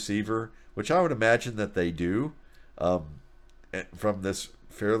wide receiver, which I would imagine that they do, from this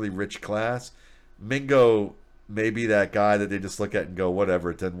fairly rich class, Mingo may be that guy that they just look at and go,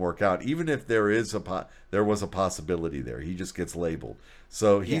 whatever, it didn't work out. Even if there was a possibility there, he just gets labeled.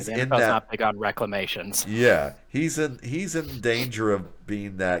 So he's the in NFL's that. not big on reclamations. Yeah, he's in danger of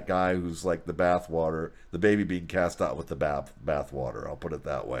being that guy who's like the bathwater, the baby being cast out with the bathwater. I'll put it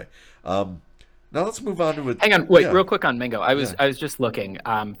that way. Now let's move on to it. Hang on, wait, Yeah. real quick on Mingo. I was just looking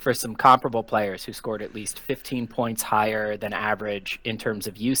for some comparable players who scored at least 15 points higher than average in terms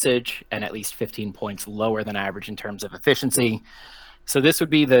of usage and at least 15 points lower than average in terms of efficiency. So this would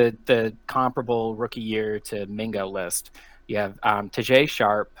be the comparable rookie year to Mingo list. You have Tajay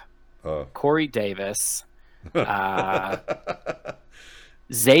Sharp, Corey Davis,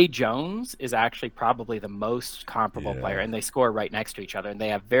 Zay Jones is actually probably the most comparable player, and they score right next to each other, and they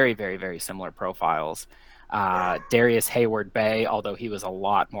have very, very, very similar profiles. Darius Hayward-Bay, although he was a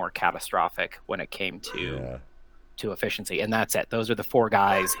lot more catastrophic when it came to efficiency, and that's it. Those are the four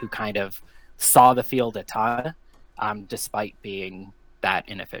guys who kind of saw the field a ton, despite being that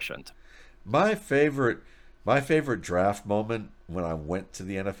inefficient. My favorite draft moment when I went to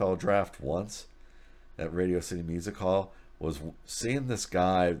the NFL draft once at Radio City Music Hall was seeing this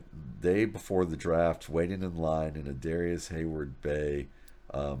guy day before the draft waiting in line in a Darius Hayward-Bay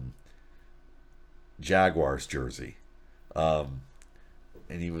Jaguars jersey. And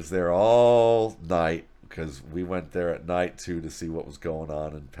he was there all night because we went there at night too to see what was going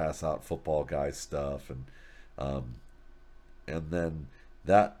on and pass out football guy stuff. And then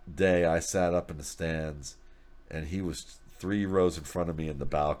that day I sat up in the stands and he was 3 rows in front of me in the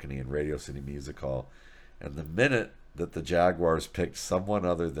balcony in Radio City Music Hall. And the minute that the Jaguars picked someone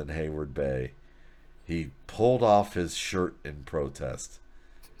other than Hayward-Bay, he pulled off his shirt in protest,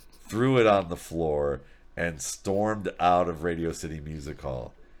 threw it on the floor, and stormed out of Radio City Music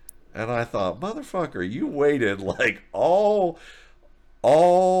Hall. And I thought, motherfucker, you waited like all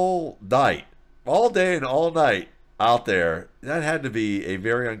night, all day and all night out there. That had to be a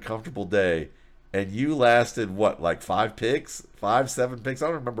very uncomfortable day. And you lasted what, like 5 picks, 7 picks? I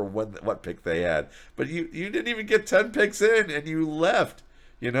don't remember what pick they had, but you didn't even get 10 picks in, and you left,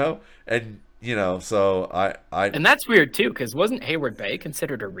 So I and that's weird too, because wasn't Hayward-Bay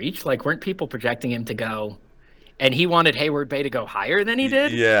considered a reach? Like, weren't people projecting him to go, and he wanted Hayward-Bay to go higher than he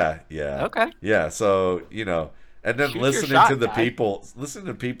did? Yeah. Okay. Yeah. So and then Shoot listening your shot, to guy. listening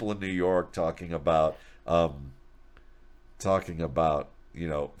to people in New York talking about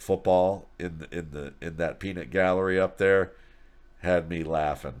football in that peanut gallery up there had me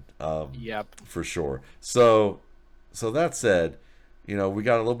laughing. Yep. For sure. So that said, we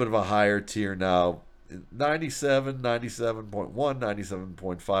got a little bit of a higher tier now. 97, 97.1,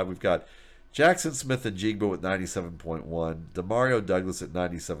 97.5. We've got Jackson Smith and Jigba with 97.1. Demario Douglas at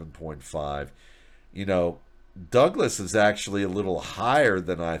 97.5. Douglas is actually a little higher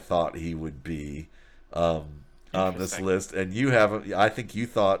than I thought he would be. On this list, and you haven't. I think you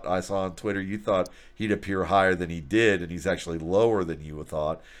thought, I saw on Twitter, you thought he'd appear higher than he did, and he's actually lower than you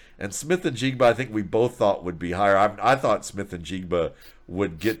thought. And Smith and Jigba, I think we both thought would be higher. I thought Smith and Jigba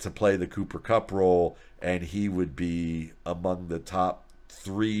would get to play the Cooper Kupp role, and he would be among the top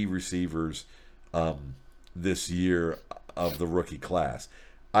 3 receivers this year of the rookie class.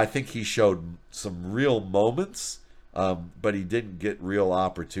 I think he showed some real moments, but he didn't get real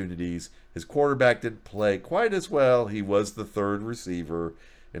opportunities. His quarterback didn't play quite as well. He was the 3rd receiver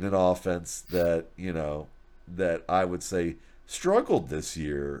in an offense that I would say struggled this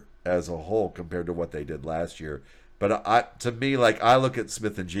year as a whole compared to what they did last year. But to me, I look at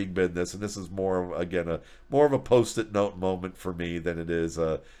Smith and Jigba in this, and this is more of a post-it note moment for me than it is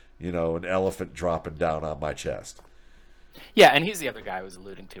an elephant dropping down on my chest. Yeah, and he's the other guy I was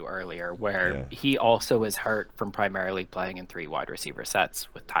alluding to earlier, where he also is hurt from primarily playing in 3 wide receiver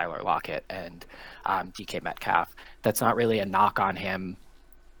sets with Tyler Lockett and DK Metcalf. That's not really a knock on him.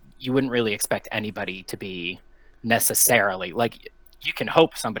 You wouldn't really expect anybody to be necessarily, you can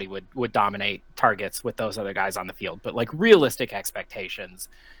hope somebody would dominate targets with those other guys on the field, but realistic expectations,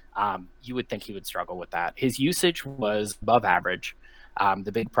 you would think he would struggle with that. His usage was above average.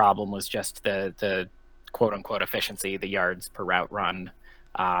 The big problem was just the quote unquote efficiency, the yards per route run,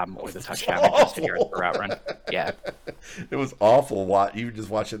 or the touchdown adjusted yards per route run. Yeah. It was awful even just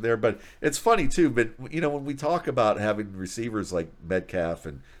watch it there. But it's funny too, but when we talk about having receivers like Metcalf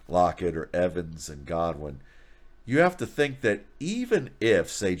and Lockett or Evans and Godwin, you have to think that even if,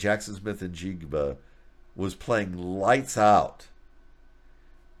 say, Jackson Smith and Jigba was playing lights out,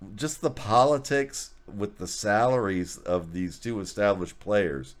 just the politics with the salaries of these two established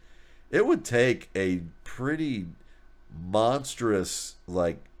players, it would take a pretty monstrous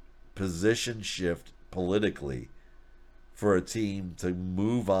like position shift politically for a team to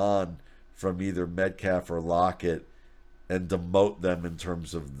move on from either Metcalf or Lockett and demote them in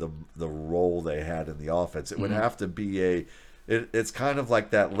terms of the role they had in the offense. It would have to be it's kind of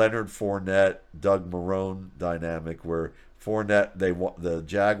like that Leonard Fournette, Doug Marrone dynamic where Fournette the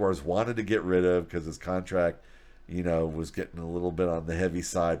Jaguars wanted to get rid of because his contract, was getting a little bit on the heavy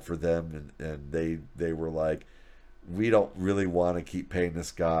side for them, and they were like, we don't really want to keep paying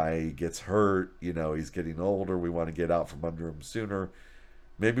this guy. He gets hurt, he's getting older. We want to get out from under him sooner.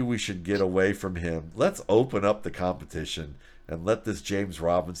 Maybe we should get away from him. Let's open up the competition and let this James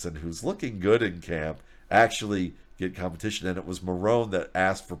Robinson, who's looking good in camp, actually get competition. And it was Marrone that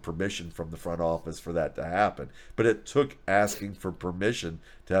asked for permission from the front office for that to happen. But it took asking for permission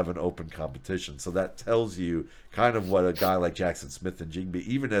to have an open competition. So that tells you kind of what a guy like Jackson Smith and Jigby,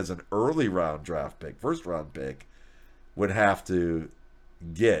 even as an early round draft pick, first round pick, would have to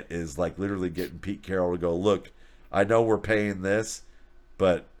get, is like literally getting Pete Carroll to go, look, I know we're paying this,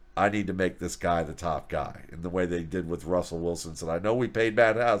 but I need to make this guy the top guy, in the way they did with Russell Wilson. Said, I know we paid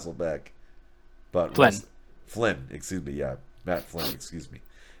Matt Hasselbeck, but Flynn, excuse me, yeah, Matt Flynn, excuse me.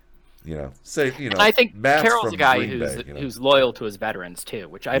 I think Matt's Carroll's a guy Bay, who's loyal to his veterans too,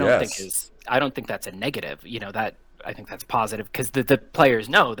 which I don't think that's a negative. That I think that's positive because the players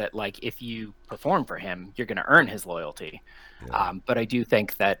know that like if you perform for him, you're going to earn his loyalty. Yeah. But I do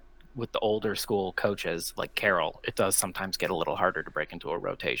think that with the older school coaches like Carroll, it does sometimes get a little harder to break into a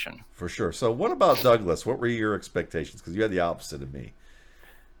rotation. For sure. So what about Douglas? What were your expectations? Because you had the opposite of me.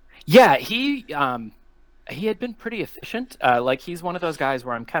 Yeah, he had been pretty efficient. Like he's one of those guys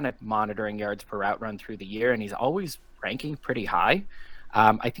where I'm kind of monitoring yards per route run through the year, and he's always ranking pretty high.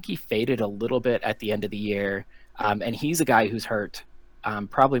 I think he faded a little bit at the end of the year, and he's a guy who's hurt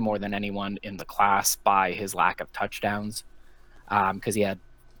probably more than anyone in the class by his lack of touchdowns, because he had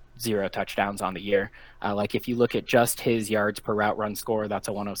 0 touchdowns on the year. Like if you look at just his yards per route run score, that's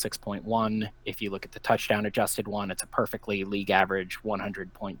a 106.1. If you look at the touchdown adjusted one, it's a perfectly league average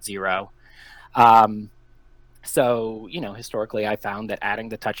 100.0. So, historically I found that adding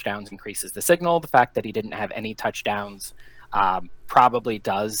the touchdowns increases the signal. The fact that he didn't have any touchdowns probably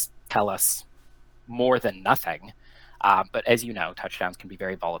does tell us more than nothing. But as you know, touchdowns can be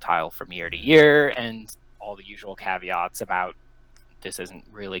very volatile from year to year, and all the usual caveats about this isn't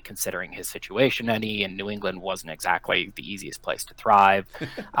really considering his situation any, and New England wasn't exactly the easiest place to thrive.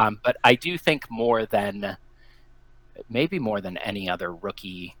 But I do think maybe more than any other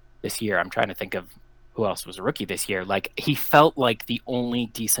rookie this year, I'm trying to think of who else was a rookie this year. Like he felt like the only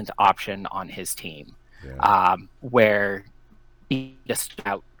decent option on his team, where he just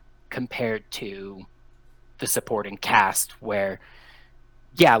out compared to the supporting cast where,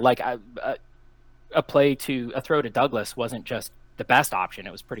 like a throw to Douglas wasn't just the best option.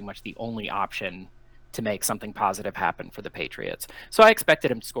 It was pretty much the only option to make something positive happen for the Patriots. So I expected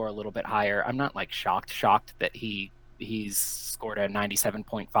him to score a little bit higher. I'm not like shocked that he's scored a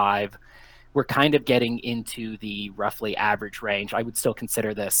 97.5. We're kind of getting into the roughly average range. I would still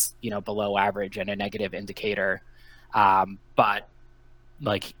consider this, below average and a negative indicator. But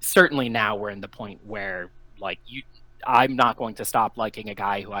like certainly now we're in the point where like I'm not going to stop liking a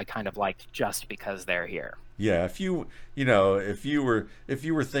guy who I kind of liked just because they're here. Yeah, if you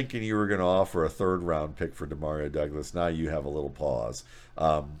were thinking you were going to offer a 3rd round pick for Demario Douglas, now you have a little pause.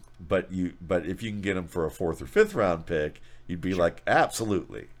 But if you can get him for a 4th or 5th round pick, you'd be like,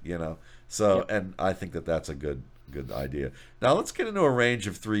 absolutely, So, yep. And I think that's a good idea. Now let's get into a range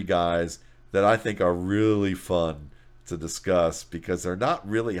of 3 guys that I think are really fun to discuss because they're not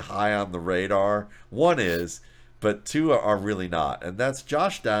really high on the radar. One is, but 2 are really not. And that's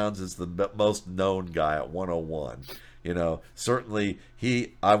Josh Downs is the most known guy at 101. Certainly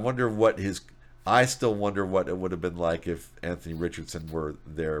I still wonder what it would have been like if Anthony Richardson were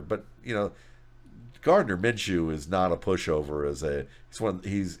there. But, Gardner Minshew is not a pushover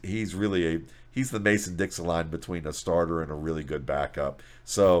he's the Mason-Dixon line between a starter and a really good backup.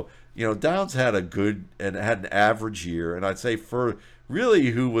 So, Downs had an average year, and I'd say for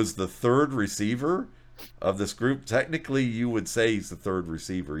really who was the 3rd receiver of this group, technically you would say he's the 3rd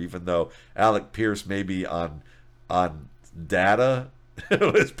receiver, even though Alec Pierce maybe on data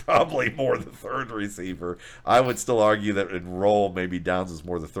was probably more the 3rd receiver. I would still argue that in role maybe Downs is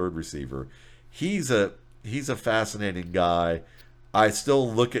more the 3rd receiver. He's a fascinating guy. I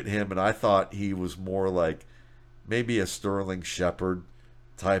still look at him and I thought he was more like maybe a Sterling Shepard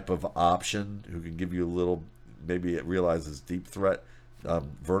type of option who can give you a little, maybe it realizes deep threat,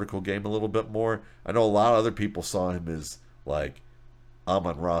 vertical game a little bit more. I know a lot of other people saw him as like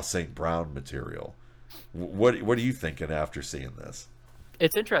Amon-Ra St. Brown material. What are you thinking after seeing this?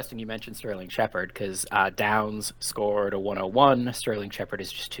 It's interesting you mentioned Sterling Shepard because Downs scored a 101. Sterling Shepard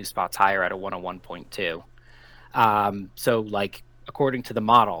is just 2 spots higher at a 101.2. So, like, according to the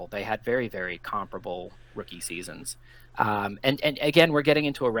model, they had very, very comparable rookie seasons. And again, we're getting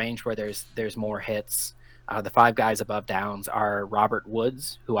into a range where there's more hits. The 5 guys above Downs are Robert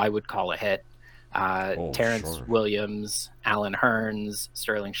Woods, who I would call a hit, Oh, Terrence sure. Williams, Alan Hearns,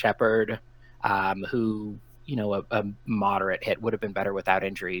 Sterling Shepard, who, a moderate hit would have been better without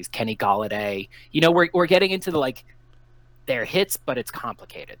injuries. Kenny Galladay. We're getting into the like they're hits, but it's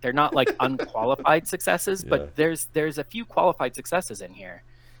complicated. They're not like unqualified successes, but Yeah. there's a few qualified successes in here.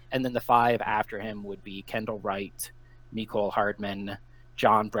 And then the 5 after him would be Kendall Wright, Nicole Hardman,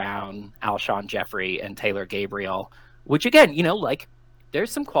 John Brown, Alshon Jeffrey, and Taylor Gabriel. Which again, like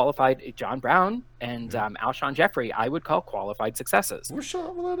there's some qualified John Brown and Yeah. Alshon Jeffrey. I would call qualified successes. We're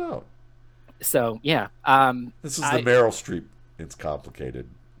shoveling that out. So yeah, This is the I Meryl Streep. It's complicated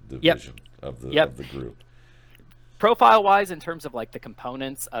yep, division of the yep. group. Profile wise, in terms of like the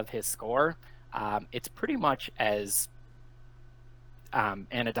components of his score, it's pretty much as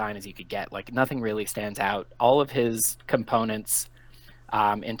anodyne as you could get. Like nothing really stands out. All of his components,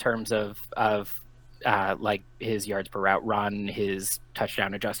 in terms of like his yards per route run, his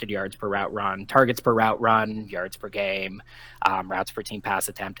touchdown adjusted yards per route run, targets per route run, yards per game, routes per team pass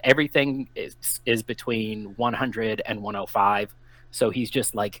attempt, everything is between 100 and 105. So he's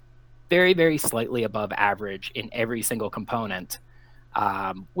just like very, very slightly above average in every single component,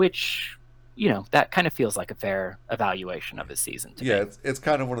 which, that kind of feels like a fair evaluation of his season to Yeah, me. it's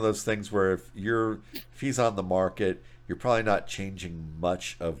kind of one of those things where if he's on the market, you're probably not changing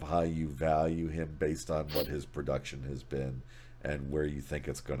much of how you value him based on what his production has been and where you think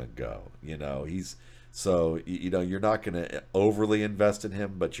it's going to go. He's so you're not going to overly invest in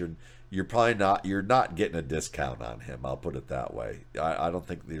him, but you're probably not you're not getting a discount on him. I'll put it that way. I don't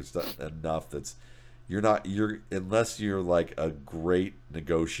think there's enough that's you're unless you're like a great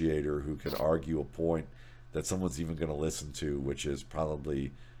negotiator who can argue a point that someone's even going to listen to, which is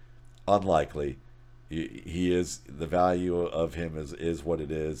probably unlikely. He is the value of him is what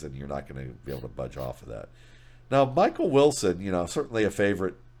it is, and you're not going to be able to budge off of that. Now, Michael Wilson, certainly a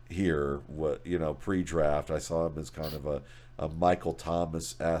favorite here. What pre-draft, I saw him as kind of a Michael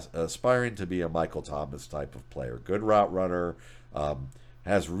Thomas, aspiring to be a Michael Thomas type of player. Good route runner,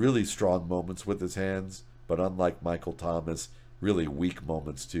 has really strong moments with his hands, but unlike Michael Thomas, really weak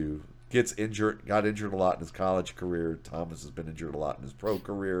moments too. Got injured a lot in his college career. Thomas has been injured a lot in his pro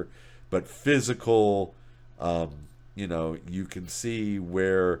career, but physical. You can see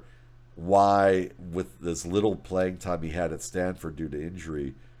why with this little playing time he had at Stanford due to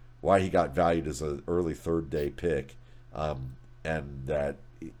injury, why he got valued as an early third day pick, and that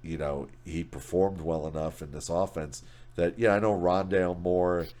he performed well enough in this offense that I know Rondale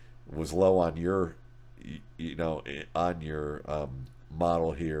Moore was low on your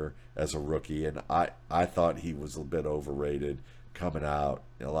model here as a rookie, and I thought he was a bit overrated coming out.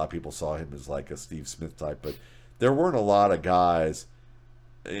 A lot of people saw him as like a Steve Smith type, but there weren't a lot of guys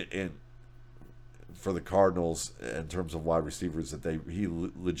in for the Cardinals in terms of wide receivers that he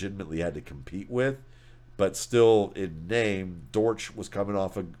legitimately had to compete with. But still, in name, Dortch was coming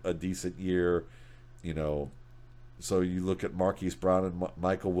off a decent year, you know. So you look at Marquise Brown and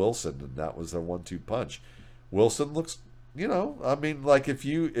Michael Wilson, and that was their 1-2 punch. Wilson looks, I mean, like if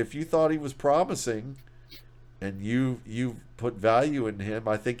you thought he was promising, and you put value in him,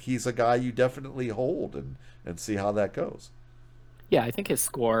 I think he's a guy you definitely hold and see how that goes. Yeah, I think his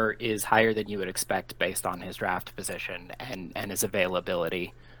score is higher than you would expect based on his draft position and his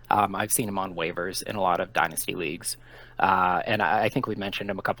availability. I've seen him on waivers in a lot of dynasty leagues. And I think we mentioned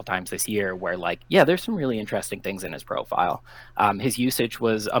him a couple times this year where, like, yeah, there's some really interesting things in his profile. His usage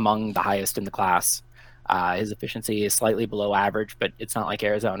was among the highest in the class. His efficiency is slightly below average, but it's not like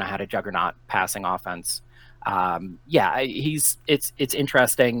Arizona had a juggernaut passing offense. Yeah, it's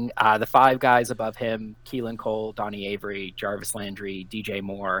interesting. The 5 guys above him: Keelan Cole, Donnie Avery, Jarvis Landry, DJ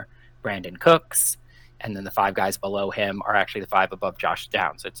Moore, Brandon Cooks, and then the 5 guys below him are actually the 5 above Josh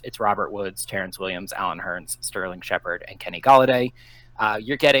Downs. It's Robert Woods, Terrence Williams, Alan Hearns, Sterling Shepard, and Kenny Galladay.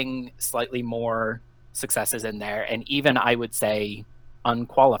 You're getting slightly more successes in there, and even I would say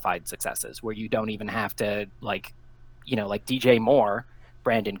unqualified successes where you don't even have to like DJ Moore,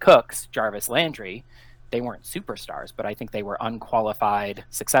 Brandon Cooks, Jarvis Landry. they weren't superstars, but I think they were unqualified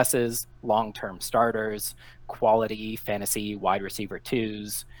successes, long-term starters, quality fantasy wide receiver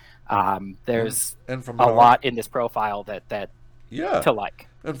twos. There's and from a an lot in this profile that yeah, to like.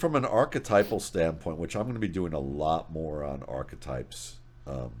 and from an archetypal standpoint, which I'm going to be doing a lot more on archetypes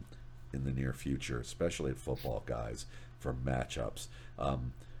in the near future, especially at football guys for matchups.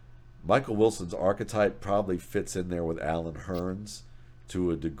 Michael Wilson's archetype probably fits in there with Alan Hearn's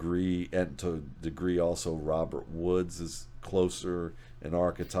to a degree, and to a degree also Robert Woods is closer in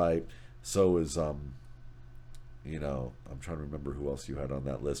archetype. So is I'm trying to remember who else you had on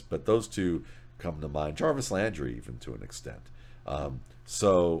that list, but those two come to mind. Jarvis Landry, even to an extent.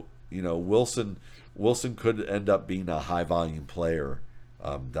 So Wilson could end up being a high volume player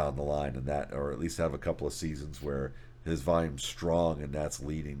down the line, and that, or at least have a couple of seasons where his volume's strong, and that's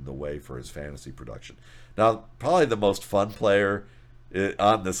leading the way for his fantasy production. Now, probably the most fun player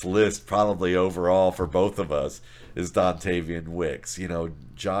on this list, probably overall for both of us, is Dontavian Wicks. Drew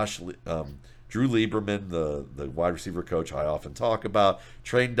Lieberman, the wide receiver coach I often talk about,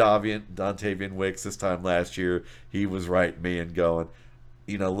 trained Dontavian Wicks this time last year. He was writing me and going,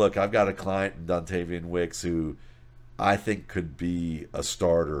 look, I've got a client in Dontavian Wicks who I think could be a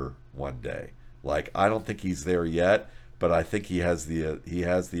starter one day. Like, I don't think he's there yet, but I think he has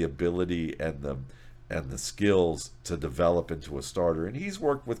the ability and the skills to develop into a starter. And he's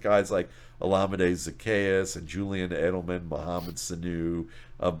worked with guys like Olamide Zacchaeus and Julian Edelman, Mohamed Sanu,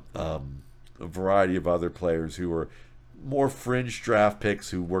 a variety of other players who are more fringe draft picks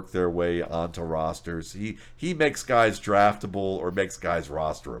who work their way onto rosters. He makes guys draftable or makes guys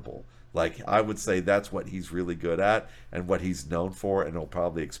rosterable. Like, I would say that's what he's really good at and what he's known for, and he'll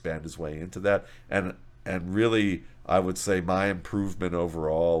probably expand his way into that. And really, I would say my improvement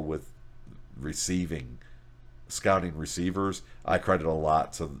overall with scouting receivers, I credit a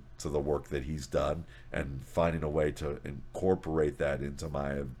lot to the work that he's done and finding a way to incorporate that into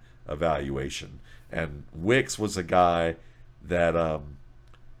my evaluation. And Wicks was a guy that,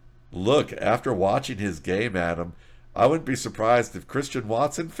 look, after watching his game, Adam, I wouldn't be surprised if Christian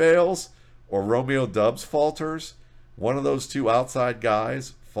Watson fails or Romeo Doubs falters. One of those two outside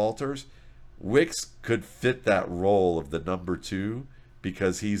guys falters. Wicks could fit that role of the number 2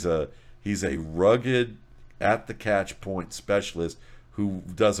 because he's a rugged at the catch point specialist who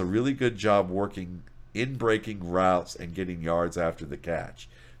does a really good job working in breaking routes and getting yards after the catch.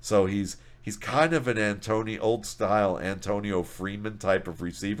 So he's kind of an old style Antonio Freeman type of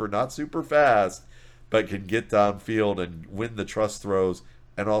receiver, not super fast, but can get downfield and win the trust throws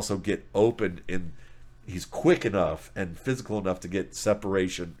and also get open. He's quick enough and physical enough to get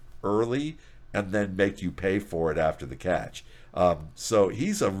separation early and then make you pay for it after the catch. So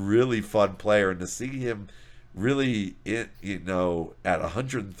he's a really fun player, and to see him really, at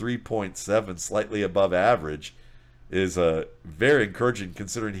 103.7, slightly above average, is very encouraging,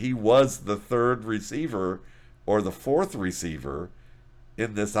 considering he was the 3rd receiver or the 4th receiver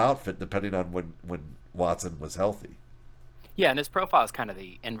in this outfit, depending on when Watson was healthy. Yeah, and his profile is kind of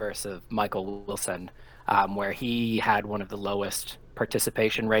the inverse of Michael Wilson, where he had one of the lowest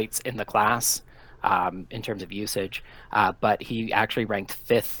participation rates in the class in terms of usage, but he actually ranked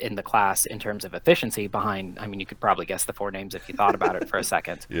 5th in the class in terms of efficiency behind, you could probably guess the 4 names if you thought about it for a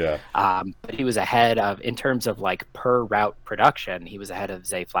second. Yeah. But he was ahead of, in terms of like per route production, he was ahead of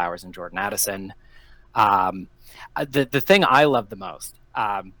Zay Flowers and Jordan Addison. The thing I love the most,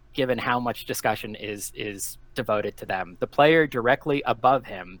 given how much discussion is devoted to them, the player directly above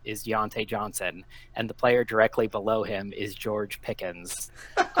him is Deontay Johnson, and the player directly below him is George Pickens,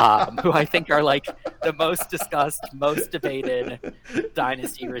 who I think are like the most discussed, most debated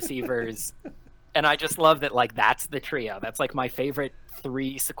dynasty receivers. And I just love that, like, that's the trio. That's like my favorite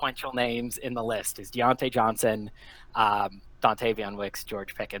 3 sequential names in the list is Deontay Johnson, Dontavian Wicks,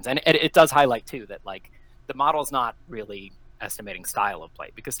 George Pickens. And it does highlight too that, like, the model's not really estimating style of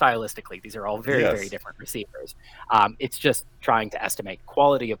play, because stylistically these are all very, very different receivers. It's just trying to estimate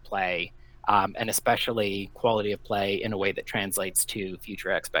quality of play, and especially quality of play in a way that translates to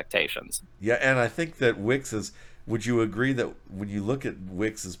future expectations. Yeah, and I think that would you agree that when you look at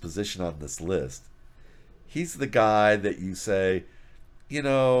Wicks's position on this list, he's the guy that you say,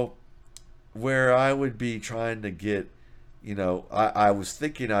 where I would be trying to get, I was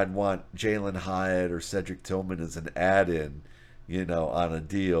thinking I'd want Jalen Hyatt or Cedric Tillman as an add-in, on a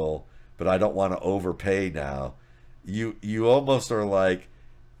deal, but I don't want to overpay now. You almost are like,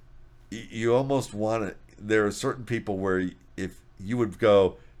 you almost want to, there are certain people where if you would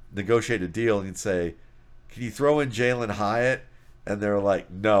go negotiate a deal and you'd say, can you throw in Jalen Hyatt and they're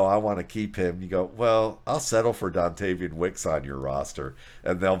like, no, I want to keep him. You go, well, I'll settle for Dontavian Wicks on your roster.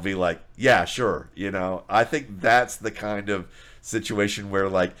 And they'll be like, yeah, sure. I think that's the kind of situation where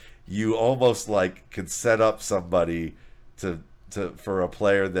like you almost like can set up somebody to for a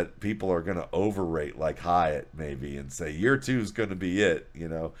player that people are going to overrate, like Hyatt maybe, and say year two is going to be it,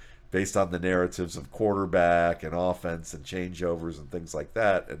 based on the narratives of quarterback and offense and changeovers and things like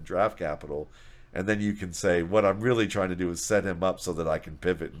that and draft capital. And then you can say, what I'm really trying to do is set him up so that I can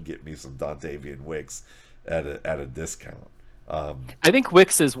pivot and get me some Dontavian Wicks at a discount. I think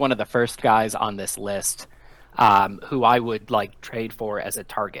Wicks is one of the first guys on this list who I would like trade for as a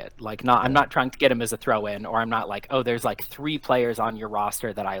target. Like, not I'm Yeah, not trying to get him as a throw in, or I'm not like, oh, there's like 3 players on your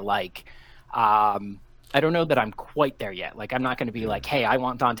roster that I like. I don't know that I'm quite there yet. Like, I'm not going to be yeah, like, hey, I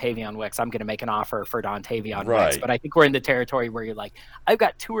want Dontavian Wicks. I'm going to make an offer for Dontavian Wicks. right. But I think we're in the territory where you're like, I've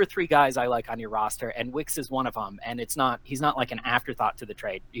got 2 or 3 guys I like on your roster, and Wicks is one of them. And he's not like an afterthought to the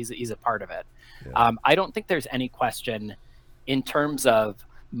trade. He's a part of it. Yeah, I don't think there's any question in terms of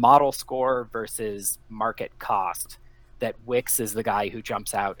model score versus market cost that Wicks is the guy who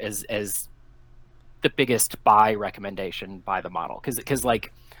jumps out as the biggest buy recommendation by the model. Because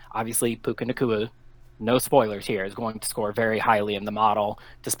like obviously Puka Nacua, no spoilers here, is going to score very highly in the model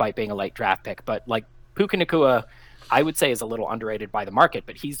despite being a late draft pick. But like Puka Nacua, I would say is a little underrated by the market,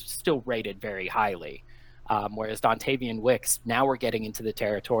 but he's still rated very highly. Whereas Dontavian Wicks, now we're getting into the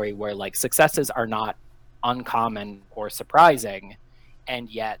territory where like successes are not uncommon or surprising,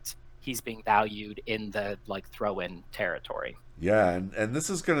 and yet he's being valued in the like throw-in territory. yeah, and this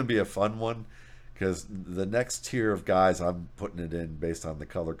is going to be a fun one because the next tier of guys I'm putting it in based on the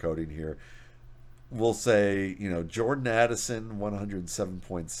color coding here. We'll say, Jordan Addison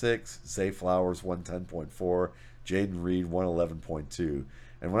 107.6, Zay Flowers 110.4, Jaden Reed 111.2.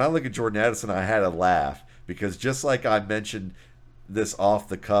 And when I look at Jordan Addison, I had a laugh because just like I mentioned this off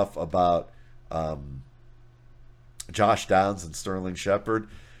the cuff about Josh Downs and Sterling Shepard,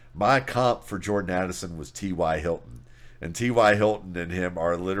 my comp for Jordan Addison was T.Y. Hilton. And T.Y. Hilton and him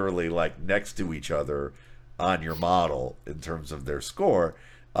are literally like next to each other on your model in terms of their score.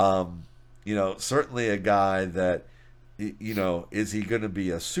 Certainly a guy that, is he going to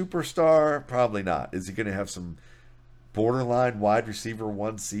be a superstar? Probably not. Is he going to have some borderline wide receiver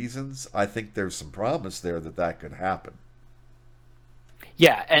one seasons? I think there's some promise there that could happen.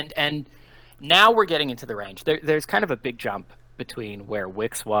 Yeah, and now we're getting into the range. There's kind of a big jump between where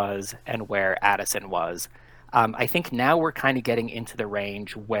Wicks was and where Addison was. I think now we're kind of getting into the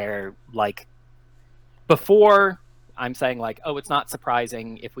range where, like, before I'm saying like, oh, it's not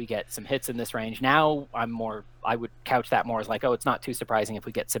surprising if we get some hits in this range. Now I would couch that more as like, oh, it's not too surprising if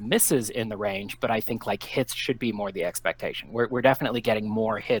we get some misses in the range, but I think like hits should be more the expectation. We're definitely getting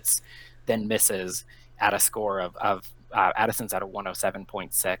more hits than misses at a score of Addison's at a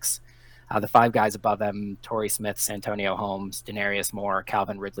 107.6. The 5 guys above him: Torrey Smith, Santonio Holmes, Denarius Moore,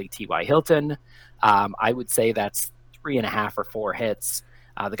 Calvin Ridley, T.Y. Hilton. I would say that's 3.5 or 4 hits.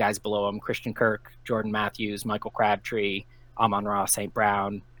 The guys below him: Christian Kirk, Jordan Matthews, Michael Crabtree, Amon-Ra St.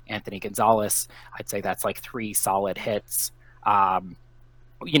 Brown, Anthony Gonzalez. I'd say that's like 3 solid hits.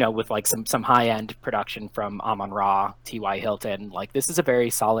 With like some high end production from Amon-Ra, T.Y. Hilton. Like, this is a very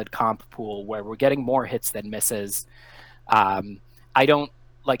solid comp pool where we're getting more hits than misses. I don't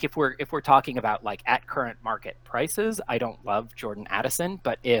like if we're talking about like at current market prices, I don't love Jordan Addison,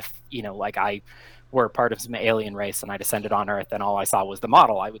 but if like I were part of some alien race and I descended on Earth and all I saw was the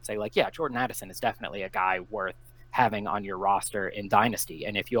model, I would say like, yeah, Jordan Addison is definitely a guy worth having on your roster in Dynasty.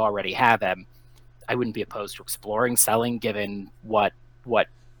 And if you already have him, I wouldn't be opposed to exploring selling, given what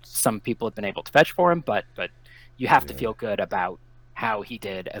some people have been able to fetch for him. But you have to Yeah. feel good about how he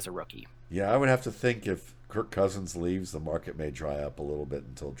did as a rookie. Yeah, I would have to think if Kirk Cousins leaves, the market may dry up a little bit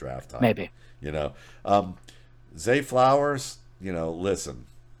until draft time. Maybe. You know, um, Zay Flowers. Listen,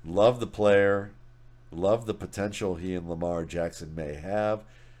 love the player, love the potential he and Lamar Jackson may have.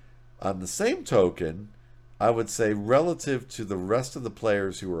 On the same token, I would say relative to the rest of the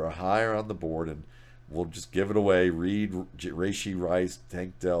players who are higher on the board, and we'll just give it away: Reed, Rashee Rice,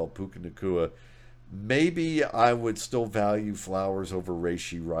 Tank Dell, Puka Nacua. Maybe I would still value Flowers over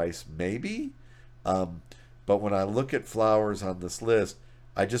Rashee Rice, maybe. Um, but when I look at Flowers on this list,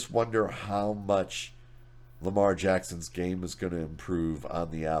 I just wonder how much Lamar Jackson's game is going to improve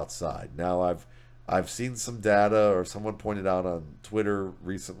on the outside. Now I've seen some data, or someone pointed out on Twitter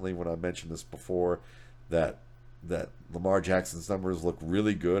recently when I mentioned this before, that Lamar Jackson's numbers look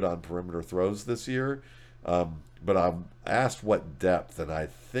really good on perimeter throws this year. But I'm asked what depth, and I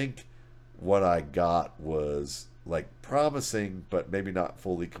think what I got was like promising, but maybe not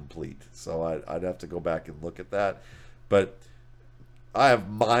fully complete. So I'd have to go back and look at that. But I have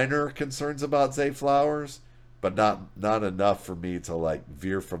minor concerns about Zay Flowers, but not enough for me to like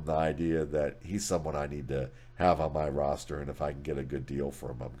veer from the idea that he's someone I need to have on my roster, and if I can get a good deal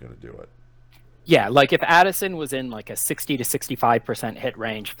for him, I'm going to do it. Yeah, like if Addison was in like a 60 to 65% hit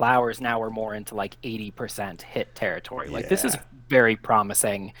range, Flowers now are more into like 80% hit territory. Like this is Yeah, very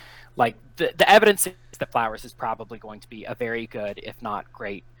promising. Like the evidence is that Flowers is probably going to be a very good, if not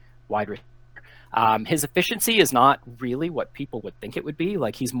great, wide receiver. His efficiency is not really what people would think it would be.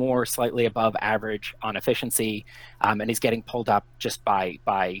 Like he's more slightly above average on efficiency, and he's getting pulled up just by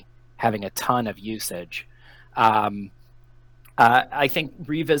having a ton of usage. Um, I think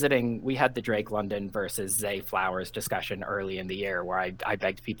revisiting, we had the Drake London versus Zay Flowers discussion early in the year where I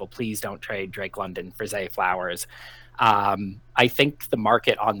begged people, please don't trade Drake London for Zay Flowers. I think the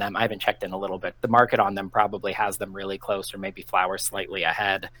market on them, I haven't checked in a little bit, the market on them probably has them really close or maybe Flowers slightly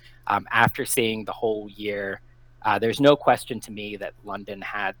ahead. After seeing the whole year, there's no question to me that London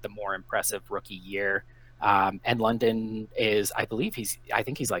had the more impressive rookie year. And London is, I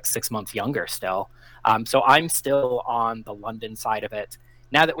think he's like 6 months younger still. So I'm still on the London side of it.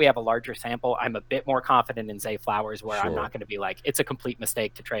 Now that we have a larger sample, I'm a bit more confident in Zay Flowers, where I'm sure. not going to be like, it's a complete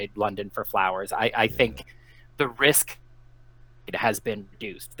mistake to trade London for Flowers. I Yeah. think the risk has been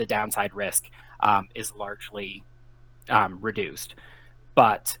reduced. The downside risk is largely reduced.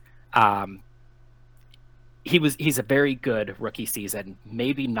 But um, he's a very good rookie season.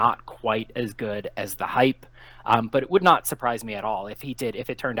 Maybe not quite as good as the hype, but it would not surprise me at all if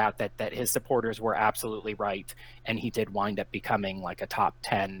it turned out that his supporters were absolutely right and he did wind up becoming like a top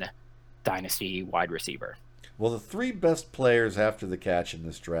 10 dynasty wide receiver. Well, the three best players after the catch in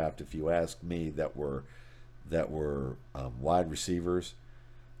this draft, if you ask me, that were wide receivers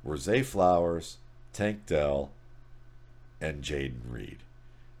were Zay Flowers, Tank Dell, and Jaden Reed.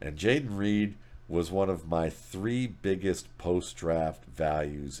 And Jaden Reed was one of my three biggest post draft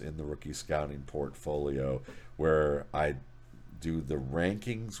values in the rookie scouting portfolio, where I do the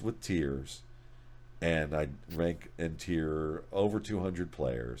rankings with tiers, and I rank and tier over 200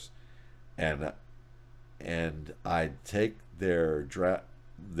 players, and I take their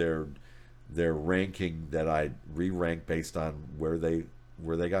their ranking that I re-rank based on where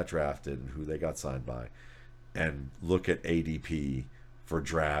they got drafted and who they got signed by, and look at ADP for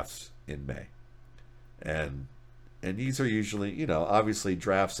drafts in May. And these are usually, obviously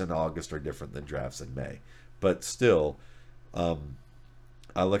drafts in August are different than drafts in May, but still, um,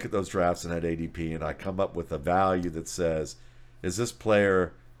 I look at those drafts and at ADP, and I come up with a value that says, is this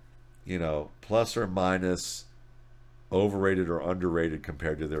player, plus or minus overrated or underrated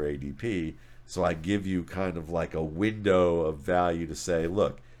compared to their ADP? So I give you kind of like a window of value to say,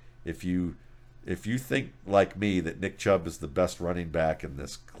 look, if you think like me that Nick Chubb is the best running back in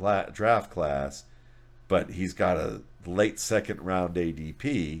this draft class, but he's got a late second round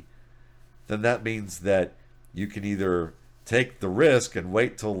ADP, then that means that you can either take the risk and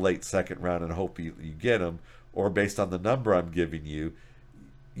wait till late second round and hope you get him, or based on the number I'm giving you,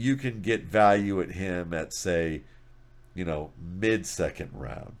 you can get value at him at, say, mid second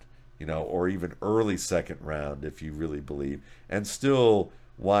round, or even early second round if you really believe, and still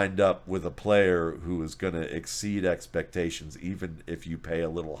wind up with a player who is going to exceed expectations, even if you pay a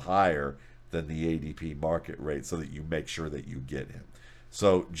little higher than the ADP market rate, so that you make sure that you get him.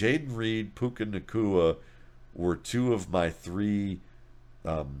 So Jaden Reed, Puka Nakua were two of my three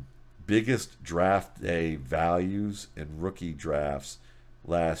um, biggest draft day values in rookie drafts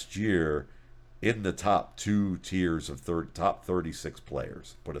last year, in the top two tiers of top 36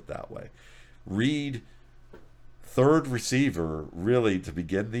 players, put it that way. Reed, third receiver, really, to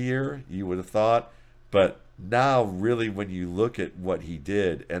begin the year, you would have thought. But now, really, when you look at what he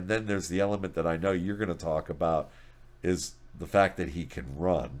did, and then there's the element that I know you're going to talk about, is the fact that he can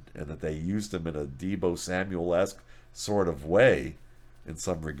run and that they used him in a Debo Samuel esque sort of way in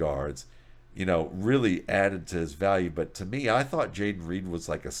some regards, really added to his value. But to me, I thought Jaden Reed was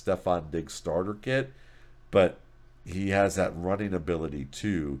like a Stephon Diggs starter kit, but he has that running ability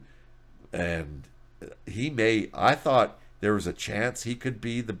too. And I thought there was a chance he could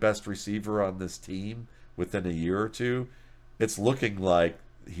be the best receiver on this team within a year or two. It's looking like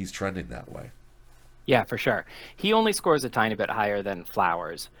he's trending that way. Yeah, for sure. He only scores a tiny bit higher than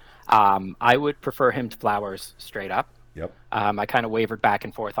Flowers. I would prefer him to Flowers straight up. Yep. I kind of wavered back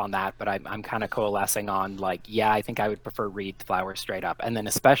and forth on that, but I'm kind of coalescing on like, yeah, I think I would prefer Reed to Flowers straight up. And then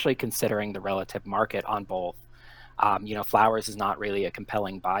especially considering the relative market on both. Flowers is not really a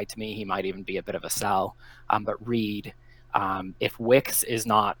compelling buy to me. He might even be a bit of a sell. But Reed, if Wicks is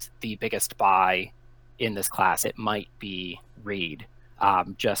not the biggest buy in this class, it might be Reed,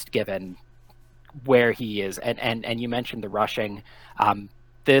 just given where he is. And you mentioned the rushing.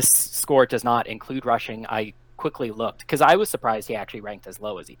 This score does not include rushing. I quickly looked because I was surprised he actually ranked as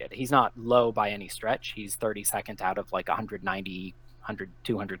low as he did. He's not low by any stretch. He's 32nd out of like 190, 100,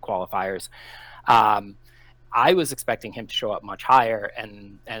 200 qualifiers. Um, I was expecting him to show up much higher,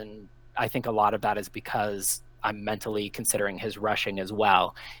 and I think a lot of that is because I'm mentally considering his rushing as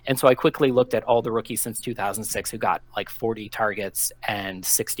well. And so I quickly looked at all the rookies since 2006 who got like 40 targets and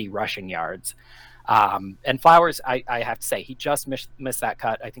 60 rushing yards. And Flowers, I have to say, he just missed that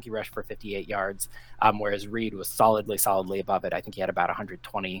cut. I think he rushed for 58 yards, whereas Reed was solidly above it. I think he had about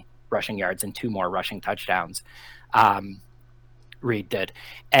 120 rushing yards and 2 more rushing touchdowns. Reed did.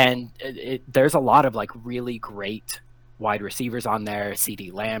 And there's a lot of like really great wide receivers on there.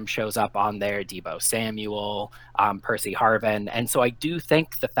 CD Lamb shows up on there, Deebo Samuel, Percy Harvin. And so I do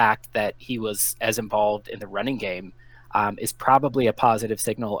think the fact that he was as involved in the running game is probably a positive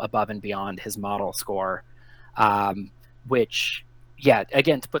signal above and beyond his model score, which, yeah,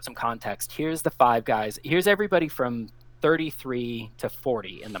 again, to put some context, here's the 5 guys. Here's everybody from 33 to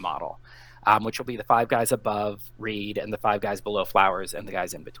 40 in the model, which will be the 5 guys above Reed and the 5 guys below Flowers and the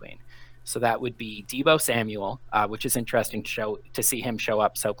guys in between. So that would be Deebo Samuel, which is interesting to see him show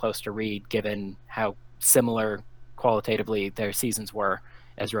up so close to Reed, given how similar qualitatively their seasons were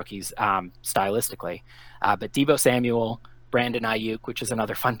as rookies stylistically. But Deebo Samuel, Brandon Ayuk, which is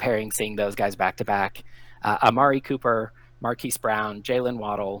another fun pairing, seeing those guys back to back. Amari Cooper, Marquise Brown, Jalen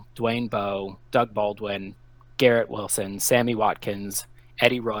Waddle, Dwayne Bowe, Doug Baldwin, Garrett Wilson, Sammy Watkins,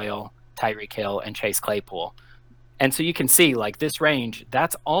 Eddie Royal, Tyreek Hill, and Chase Claypool. And so you can see, like, this range,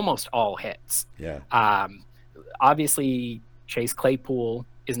 that's almost all hits. Yeah. Obviously, Chase Claypool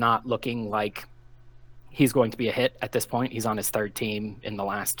is not looking like he's going to be a hit at this point. He's on his 3rd team in the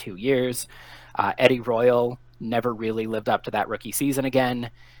last 2 years. Eddie Royal never really lived up to that rookie season again.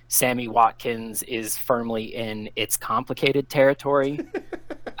 Sammy Watkins is firmly in it's complicated territory.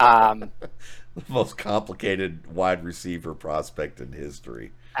 The most complicated wide receiver prospect in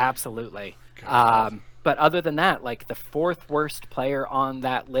history. Absolutely. But other than that, like the 4th worst player on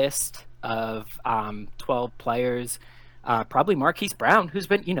that list of 12 players, probably Marquise Brown, who's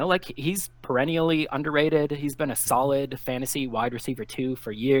been, like he's perennially underrated. He's been a solid fantasy wide receiver 2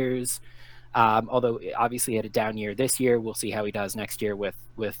 for years. Although obviously he had a down year this year. We'll see how he does next year with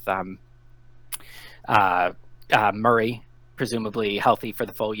Murray, presumably healthy for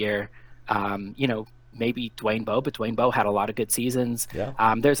the full year. Maybe Dwayne Bowe, but Dwayne Bowe had a lot of good seasons.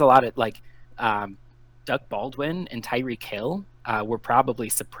 Yeah. There's a lot of like Doug Baldwin and Tyreek Hill were probably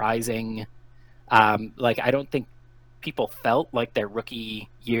surprising. I don't think people felt like their rookie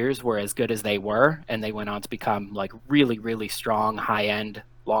years were as good as they were, and they went on to become like really, really strong, high-end,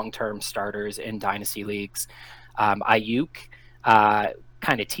 long-term starters in dynasty leagues. Ayuk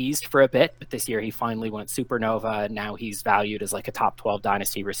kind of teased for a bit, but this year he finally went supernova, and now he's valued as like a top 12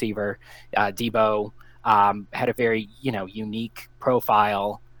 dynasty receiver. Deebo had a very, unique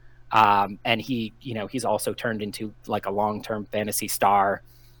profile, and he's also turned into like a long-term fantasy star.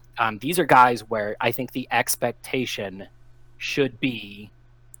 These are guys where I think the expectation should be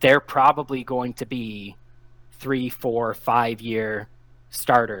they're probably going to be 3, 4, 5-year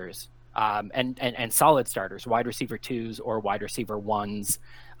starters, and solid starters, wide receiver 2s or wide receiver 1s.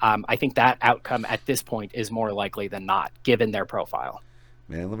 I think that outcome at this point is more likely than not, given their profile.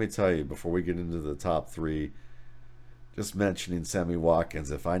 Man, let me tell you, before we get into the top 3, just mentioning Sammy Watkins,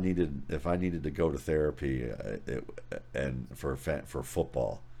 if I needed to go to therapy and for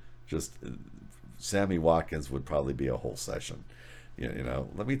football, just Sammy Watkins would probably be a whole session.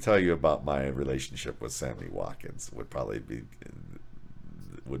 Let me tell you about my relationship with Sammy Watkins. Would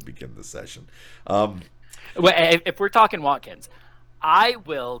begin the session. Well, if we're talking Watkins, I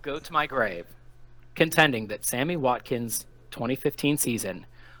will go to my grave contending that Sammy Watkins' 2015 season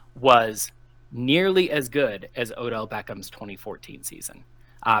was nearly as good as Odell Beckham's 2014 season.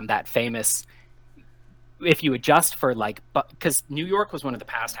 That famous, if you adjust for because New York was one of the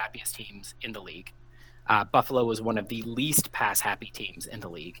pass happiest teams in the league. Buffalo was one of the least pass happy teams in the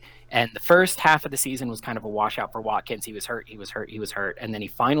league. And the first half of the season was kind of a washout for Watkins. He was hurt. And then he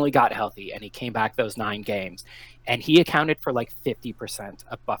finally got healthy and he came back those 9 games. And he accounted for like 50%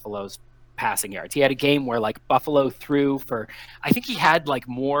 of Buffalo's passing yards. He had a game where like Buffalo threw for, I think he had like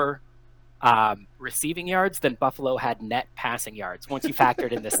more receiving yards than Buffalo had net passing yards once you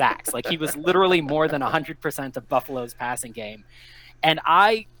factored in the sacks. Like he was literally more than 100% of Buffalo's passing game. And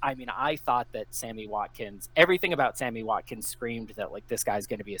I thought that Sammy Watkins, everything about Sammy Watkins screamed that like this guy's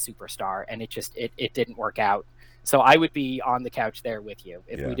going to be a superstar, and it didn't work out. So I would be on the couch there with you.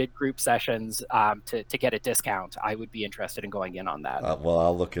 If we Yeah. did group sessions to get a discount, I would be interested in going in on that. Well,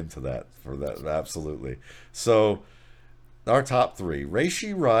 I'll look into that for that. Absolutely. So our top three: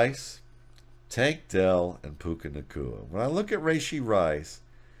 Reishi Rice, Tank Dell, and Puka Nakua. When I look at Reishi Rice,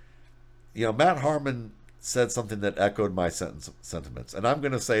 Matt Harmon said something that echoed my sentiments. And I'm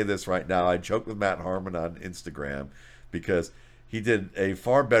going to say this right now. I joked with Matt Harmon on Instagram because he did a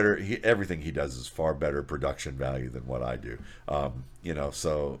far better, everything he does is far better production value than what I do.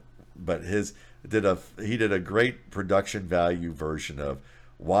 But he did a great production value version of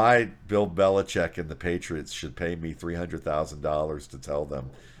why Bill Belichick and the Patriots should pay me $300,000 to tell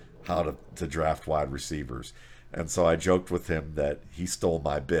them how to draft wide receivers. And so I joked with him that he stole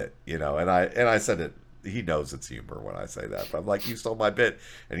my bit, and I said it. He knows it's humor when I say that. But I'm like, you stole my bit,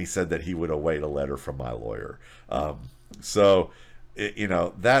 and he said that he would await a letter from my lawyer. That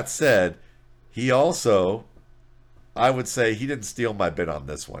said, he also, I would say, he didn't steal my bit on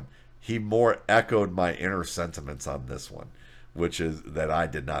this one. He more echoed my inner sentiments on this one, which is that I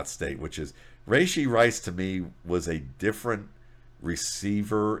did not state, which is Reishi Rice to me was a different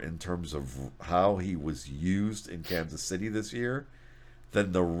receiver in terms of how he was used in Kansas City this year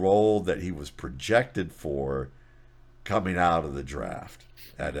than the role that he was projected for coming out of the draft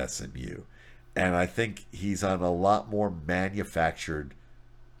at SMU. And I think he's on a lot more manufactured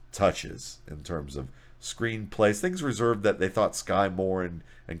touches in terms of screen plays, things reserved that they thought Sky Moore and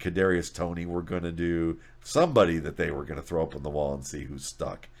Kadarius Toney were going to do, somebody that they were going to throw up on the wall and see who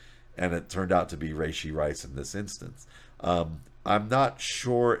stuck. And it turned out to be Reishi Rice in this instance. I'm not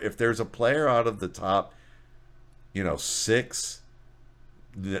sure if there's a player out of the top, six,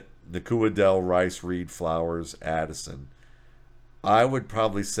 Nakua, Dell, Rice, Reed, Flowers, Addison. I would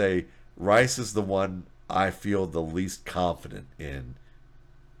probably say Rice is the one I feel the least confident in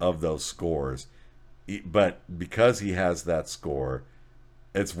of those scores. But because he has that score,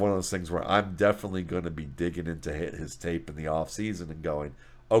 it's one of those things where I'm definitely going to be digging into his tape in the offseason and going,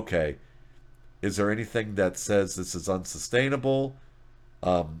 okay, is there anything that says this is unsustainable?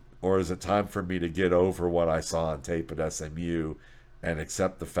 Or is it time for me to get over what I saw on tape at SMU and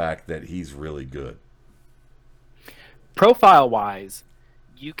accept the fact that he's really good? Profile wise,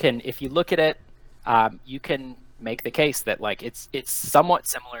 you can, if you look at it, you can make the case that like it's somewhat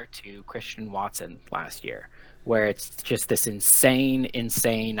similar to Christian Watson last year, where it's just this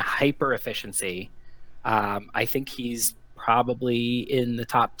insane hyper efficiency. I think he's probably in the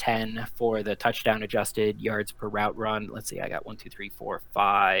top 10 for the touchdown adjusted yards per route run. Let's see, I got 1, 2, 3, 4,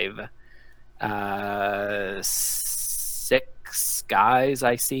 5, 6 guys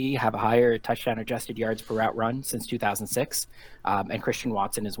I see have a higher touchdown adjusted yards per route run since 2006. And Christian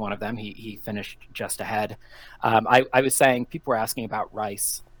Watson is one of them. He finished just ahead. I was saying, people were asking about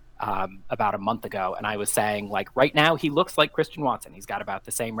Rice about a month ago, and I was saying, like, right now he looks like Christian Watson. He's got about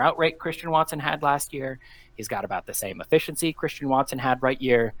the same route rate Christian Watson had last year. He's got about the same efficiency Christian Watson had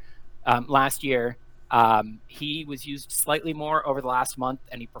last year. He was used slightly more over the last month,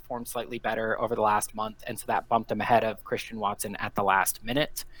 and he performed slightly better over the last month, and so that bumped him ahead of Christian Watson at the last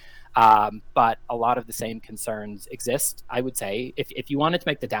minute. But a lot of the same concerns exist, I would say. If you wanted to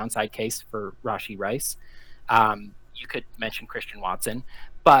make the downside case for Reishi Rice, you could mention Christian Watson.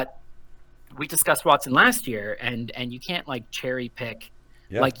 But we discussed Watson last year, and you can't like cherry pick.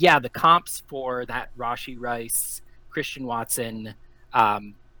 Yeah. Like, yeah, the comps for that Reishi Rice, Christian Watson,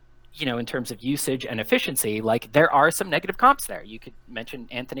 in terms of usage and efficiency, like there are some negative comps there. You could mention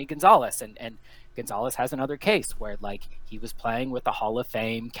Anthony Gonzalez, and Gonzalez has another case where like he was playing with a Hall of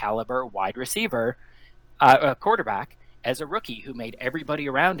Fame caliber wide receiver, a quarterback, as a rookie who made everybody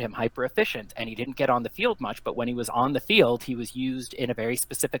around him hyper efficient, and he didn't get on the field much, but when he was on the field, he was used in a very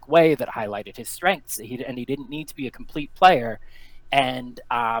specific way that highlighted his strengths. He didn't need to be a complete player, and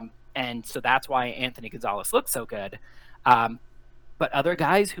so that's why Anthony Gonzalez looked so good. But other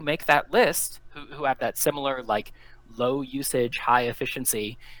guys who make that list, who have that similar like low usage, high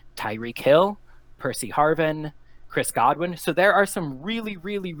efficiency, Tyreek Hill, Percy Harvin, Chris Godwin. So there are some really,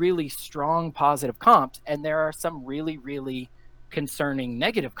 really, really strong positive comps, and there are some really, really concerning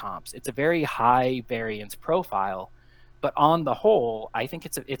negative comps. It's a very high variance profile, but on the whole, I think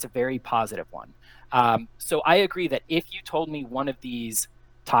it's a very positive one. So I agree that if you told me one of these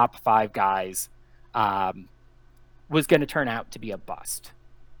top 5 guys was going to turn out to be a bust,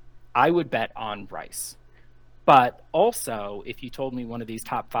 I would bet on Rice. But also, if you told me one of these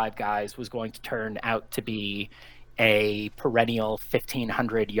top 5 guys was going to turn out to be a perennial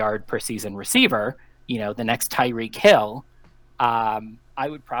 1,500 yard per season receiver, the next Tyreek Hill, I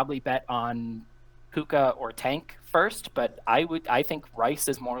would probably bet on Puka or Tank first, but I think Rice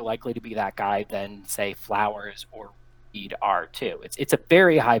is more likely to be that guy than say Flowers or Reed are too. It's a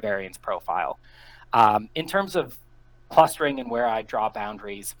very high variance profile. In terms of clustering and where I draw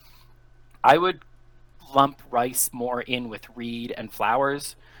boundaries, I would lump Rice more in with Reed and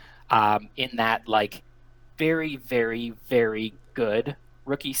Flowers, in that like very, very, very good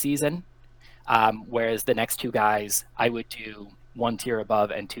rookie season. Whereas the next two guys, I would do one tier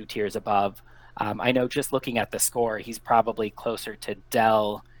above and two tiers above. I know just looking at the score, he's probably closer to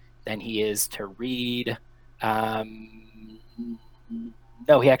Dell than he is to Reed. Um,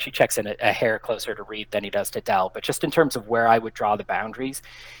 no, he actually checks in a hair closer to Reed than he does to Dell. But just in terms of where I would draw the boundaries,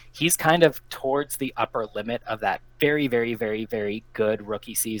 he's kind of towards the upper limit of that very, very, very, very good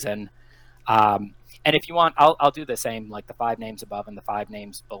rookie season. Um, and if you want, I'll do the same, like the five names above and the five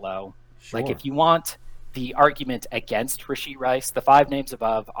names below. Like Sure. if you want the argument against Rashee Rice, the five names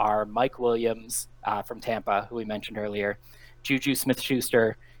above are Mike Williams from Tampa, who we mentioned earlier, Juju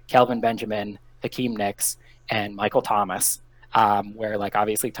Smith-Schuster, Kelvin Benjamin, Hakeem Nicks, and Michael Thomas. Where like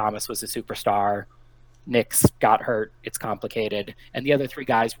obviously Thomas was a superstar, Nicks got hurt. It's complicated. And the other three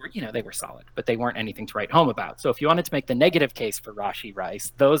guys were, they were solid, but they weren't anything to write home about. So if you wanted to make the negative case for Rashee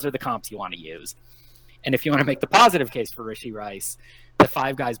Rice, those are the comps you want to use. And if you want to make the positive case for Rashee Rice, the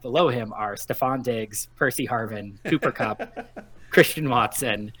five guys below him are Stephon Diggs, Percy Harvin, Cooper Kupp, Christian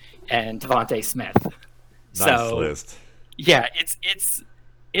Watson, and Devontae Smith. Nice So list. yeah,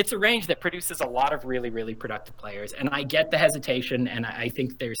 it's a range that produces a lot of really, really productive players. And I get the hesitation, and I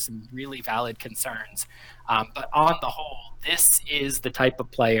think there's some really valid concerns. But on the whole, this is the type of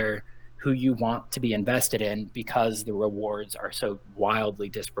player who you want to be invested in because the rewards are so wildly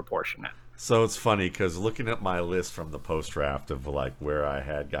disproportionate. So it's funny because looking at my list from the post draft of like where I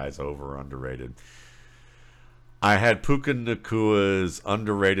had guys over or underrated, I had Puka Nakua's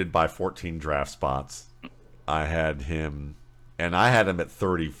underrated by 14 draft spots. I had him, and I had him at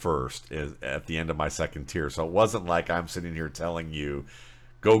 31st at the end of my second tier. So it wasn't like I'm sitting here telling you,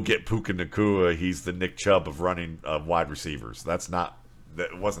 go get Puka Nakua. He's the Nick Chubb of running wide receivers. That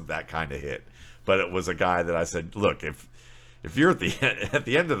wasn't that kind of hit. But it was a guy that I said, look, if you're at the at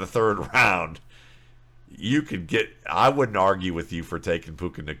the end of the third round, you could get. I wouldn't argue with you for taking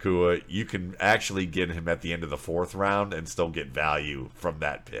Puka Nakua. You can actually get him at the end of the fourth round and still get value from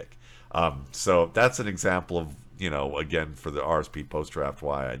that pick. So that's an example of, again, for the RSP post draft,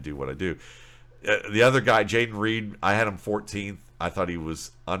 why I do what I do. The other guy, Jaden Reed, I had him 14th. I thought he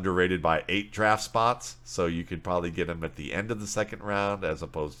was underrated by 8 draft spots, so you could probably get him at the end of the second round as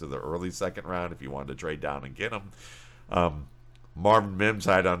opposed to the early second round if you wanted to trade down and get him. Marvin Mims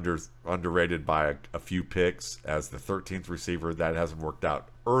I had underrated by a few picks as the 13th receiver. That hasn't worked out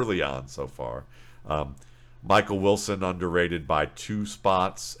early on so far. Michael Wilson underrated by 2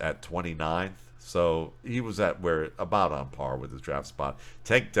 spots at 29th. So he was about on par with his draft spot.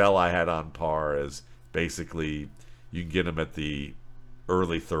 Tank Dell I had on par as basically you can get him at the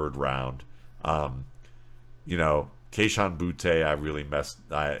early third round. Keishon Butte I really messed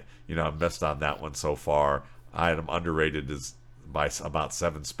on that one so far. I had him underrated by about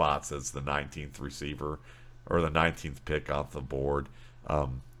 7 spots as the 19th receiver or the 19th pick off the board.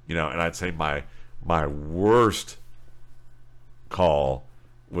 And I'd say my worst call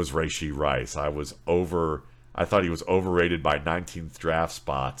was Rashee Rice. I thought he was overrated by 19th draft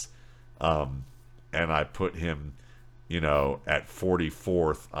spots, and I put him, at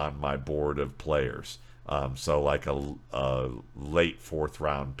 44th on my board of players. So like a late fourth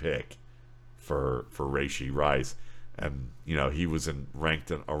round pick for Rashee Rice, and he was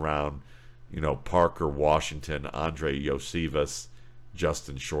ranked around Parker Washington, Andre Yosivas,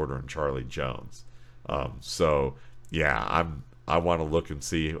 Justin Shorter, and Charlie Jones. So yeah, I want to look and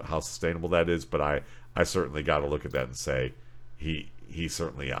see how sustainable that is, but I certainly got to look at that and say he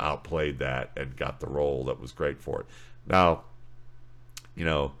certainly outplayed that and got the role that was great for it. Now,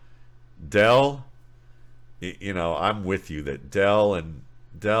 Dell, I'm with you that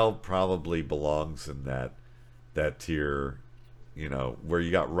Dell probably belongs in that tier, where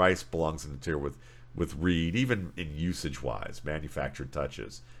you got Rice belongs in the tier with Reed, even in usage wise, manufactured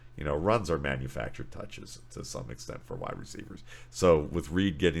touches. Runs are manufactured touches to some extent for wide receivers. So with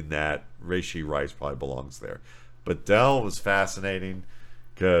Reed getting that, Rashee Rice probably belongs there. But Dell was fascinating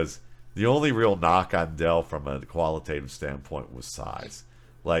because the only real knock on Dell from a qualitative standpoint was size.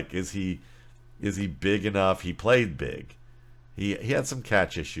 Like, is he big enough? He played big. He had some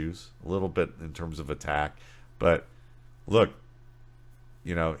catch issues, a little bit in terms of attack. But look,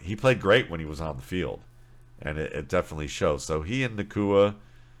 he played great when he was on the field. And it definitely shows. So he and Nakua,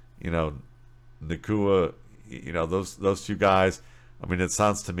 those two guys. I mean, it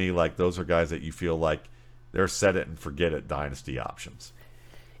sounds to me like those are guys that you feel like they're set it and forget it dynasty options.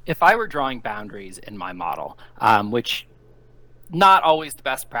 If I were drawing boundaries in my model, which not always the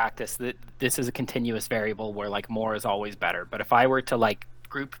best practice, that this is a continuous variable where like more is always better. But if I were to like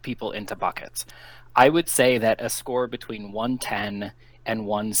group people into buckets, I would say that a score between 110 and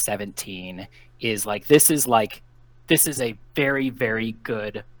 117 is this is a very, very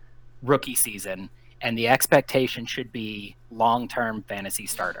good rookie season, and the expectation should be long-term fantasy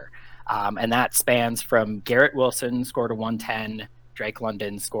starter. And that spans from Garrett Wilson scored a 110, Drake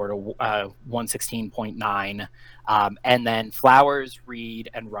London scored a 116.9, and then Flowers, Reed,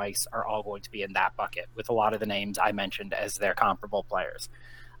 and Rice are all going to be in that bucket with a lot of the names I mentioned as their comparable players.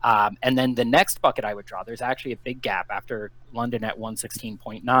 And then the next bucket I would draw, there's actually a big gap after London at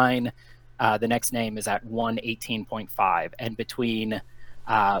 116.9. The next name is at 118.5. And between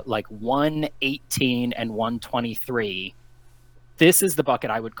like 118 and 123, this is the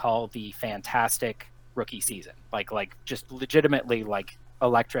bucket I would call the fantastic rookie season. Like just legitimately like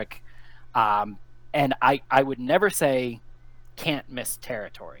electric. And I would never say can't miss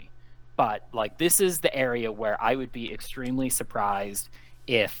territory, but like this is the area where I would be extremely surprised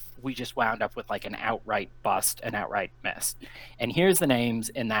if we just wound up with like an outright bust, an outright miss. And here's the names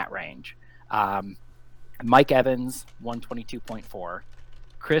in that range. Mike Evans, 122.4.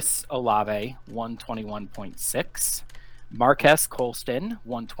 Chris Olave, 121.6. Marquez Colston,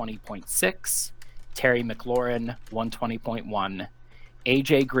 120.6. Terry McLaurin, 120.1.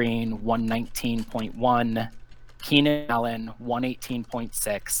 AJ Green, 119.1. Keenan Allen,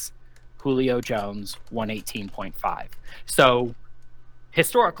 118.6. Julio Jones, 118.5. So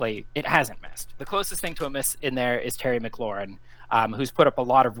historically, it hasn't missed. The closest thing to a miss in there is Terry McLaurin, who's put up a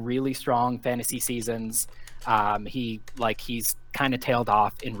lot of really strong fantasy seasons. He's kind of tailed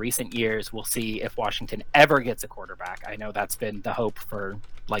off in recent years. We'll see if Washington ever gets a quarterback. I know that's been the hope for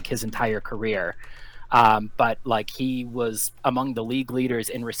like his entire career. But like he was among the league leaders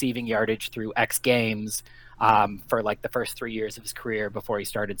in receiving yardage through X games for like the first 3 years of his career before he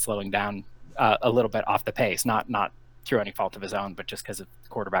started slowing down a little bit off the pace, not through any fault of his own, but just because of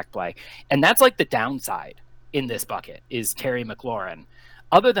quarterback play. And that's like the downside in this bucket is Terry McLaurin.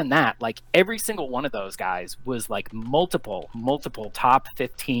 Other than that, like every single one of those guys was like multiple top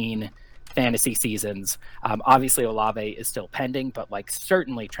 15 fantasy seasons. Obviously Olave is still pending, but like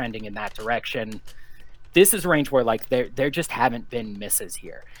certainly trending in that direction. This is a range where like there just haven't been misses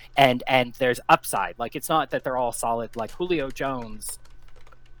here. And there's upside. Like it's not that they're all solid. Like Julio Jones,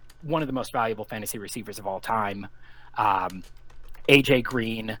 one of the most valuable fantasy receivers of all time. AJ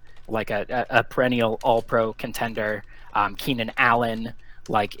Green, like a perennial all-pro contender. Keenan Allen,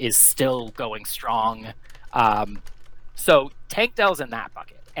 like, is still going strong. So Tank Dell's in that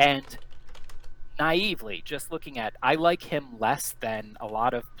bucket. And naively, just looking at, I like him less than a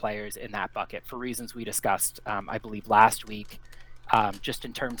lot of players in that bucket for reasons we discussed, I believe, last week. Just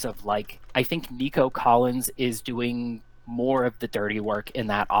in terms of, like, I think Nico Collins is doing more of the dirty work in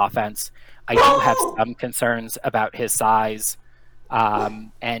that offense. I do have some concerns about his size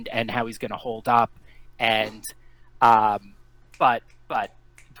and how he's going to hold up. And but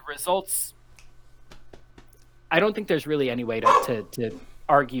the results, I don't think there's really any way to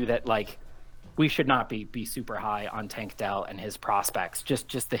argue that like we should not be super high on Tank Dell and his prospects.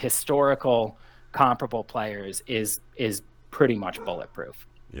 Just the historical comparable players is pretty much bulletproof.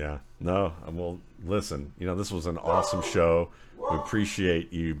 Yeah, no, well, listen, this was an awesome show. We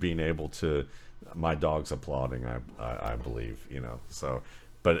appreciate you being able to. My dog's applauding, I believe, So,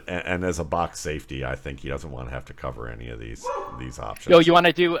 but and as a box safety, I think he doesn't want to have to cover any of these options. No, you want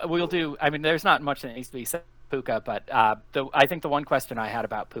to do? We'll do. I mean, there's not much that needs to be said Puka, but I think the one question I had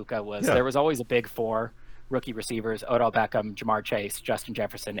about Puka was there was always a big four rookie receivers: Odell Beckham, Jamar Chase, Justin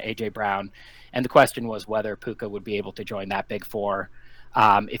Jefferson, AJ Brown, and the question was whether Puka would be able to join that big four.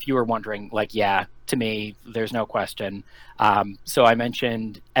 If you were wondering, like, yeah, to me, there's no question. So I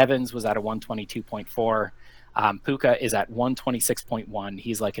mentioned Evans was at a 122.4. Puka is at 126.1.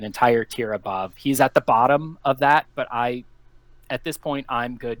 He's like an entire tier above. He's at the bottom of that, but at this point,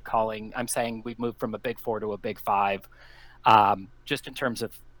 I'm saying we've moved from a big four to a big five. Just in terms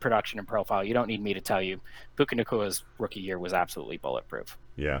of production and profile, you don't need me to tell you. Puka Nakua's rookie year was absolutely bulletproof.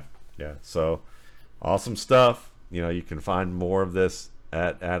 Yeah. So awesome stuff. You can find more of this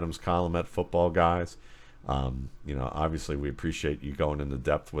at Adam's column at Football Guys. Obviously we appreciate you going into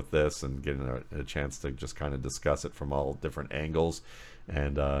depth with this and getting a chance to just kind of discuss it from all different angles.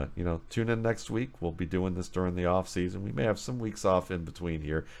 And, tune in next week. We'll be doing this during the off season. We may have some weeks off in between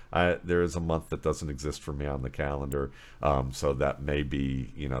here. There is a month that doesn't exist for me on the calendar. So that may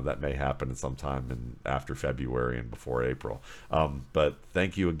be, that may happen sometime after February and before April. But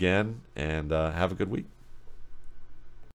thank you again, and have a good week.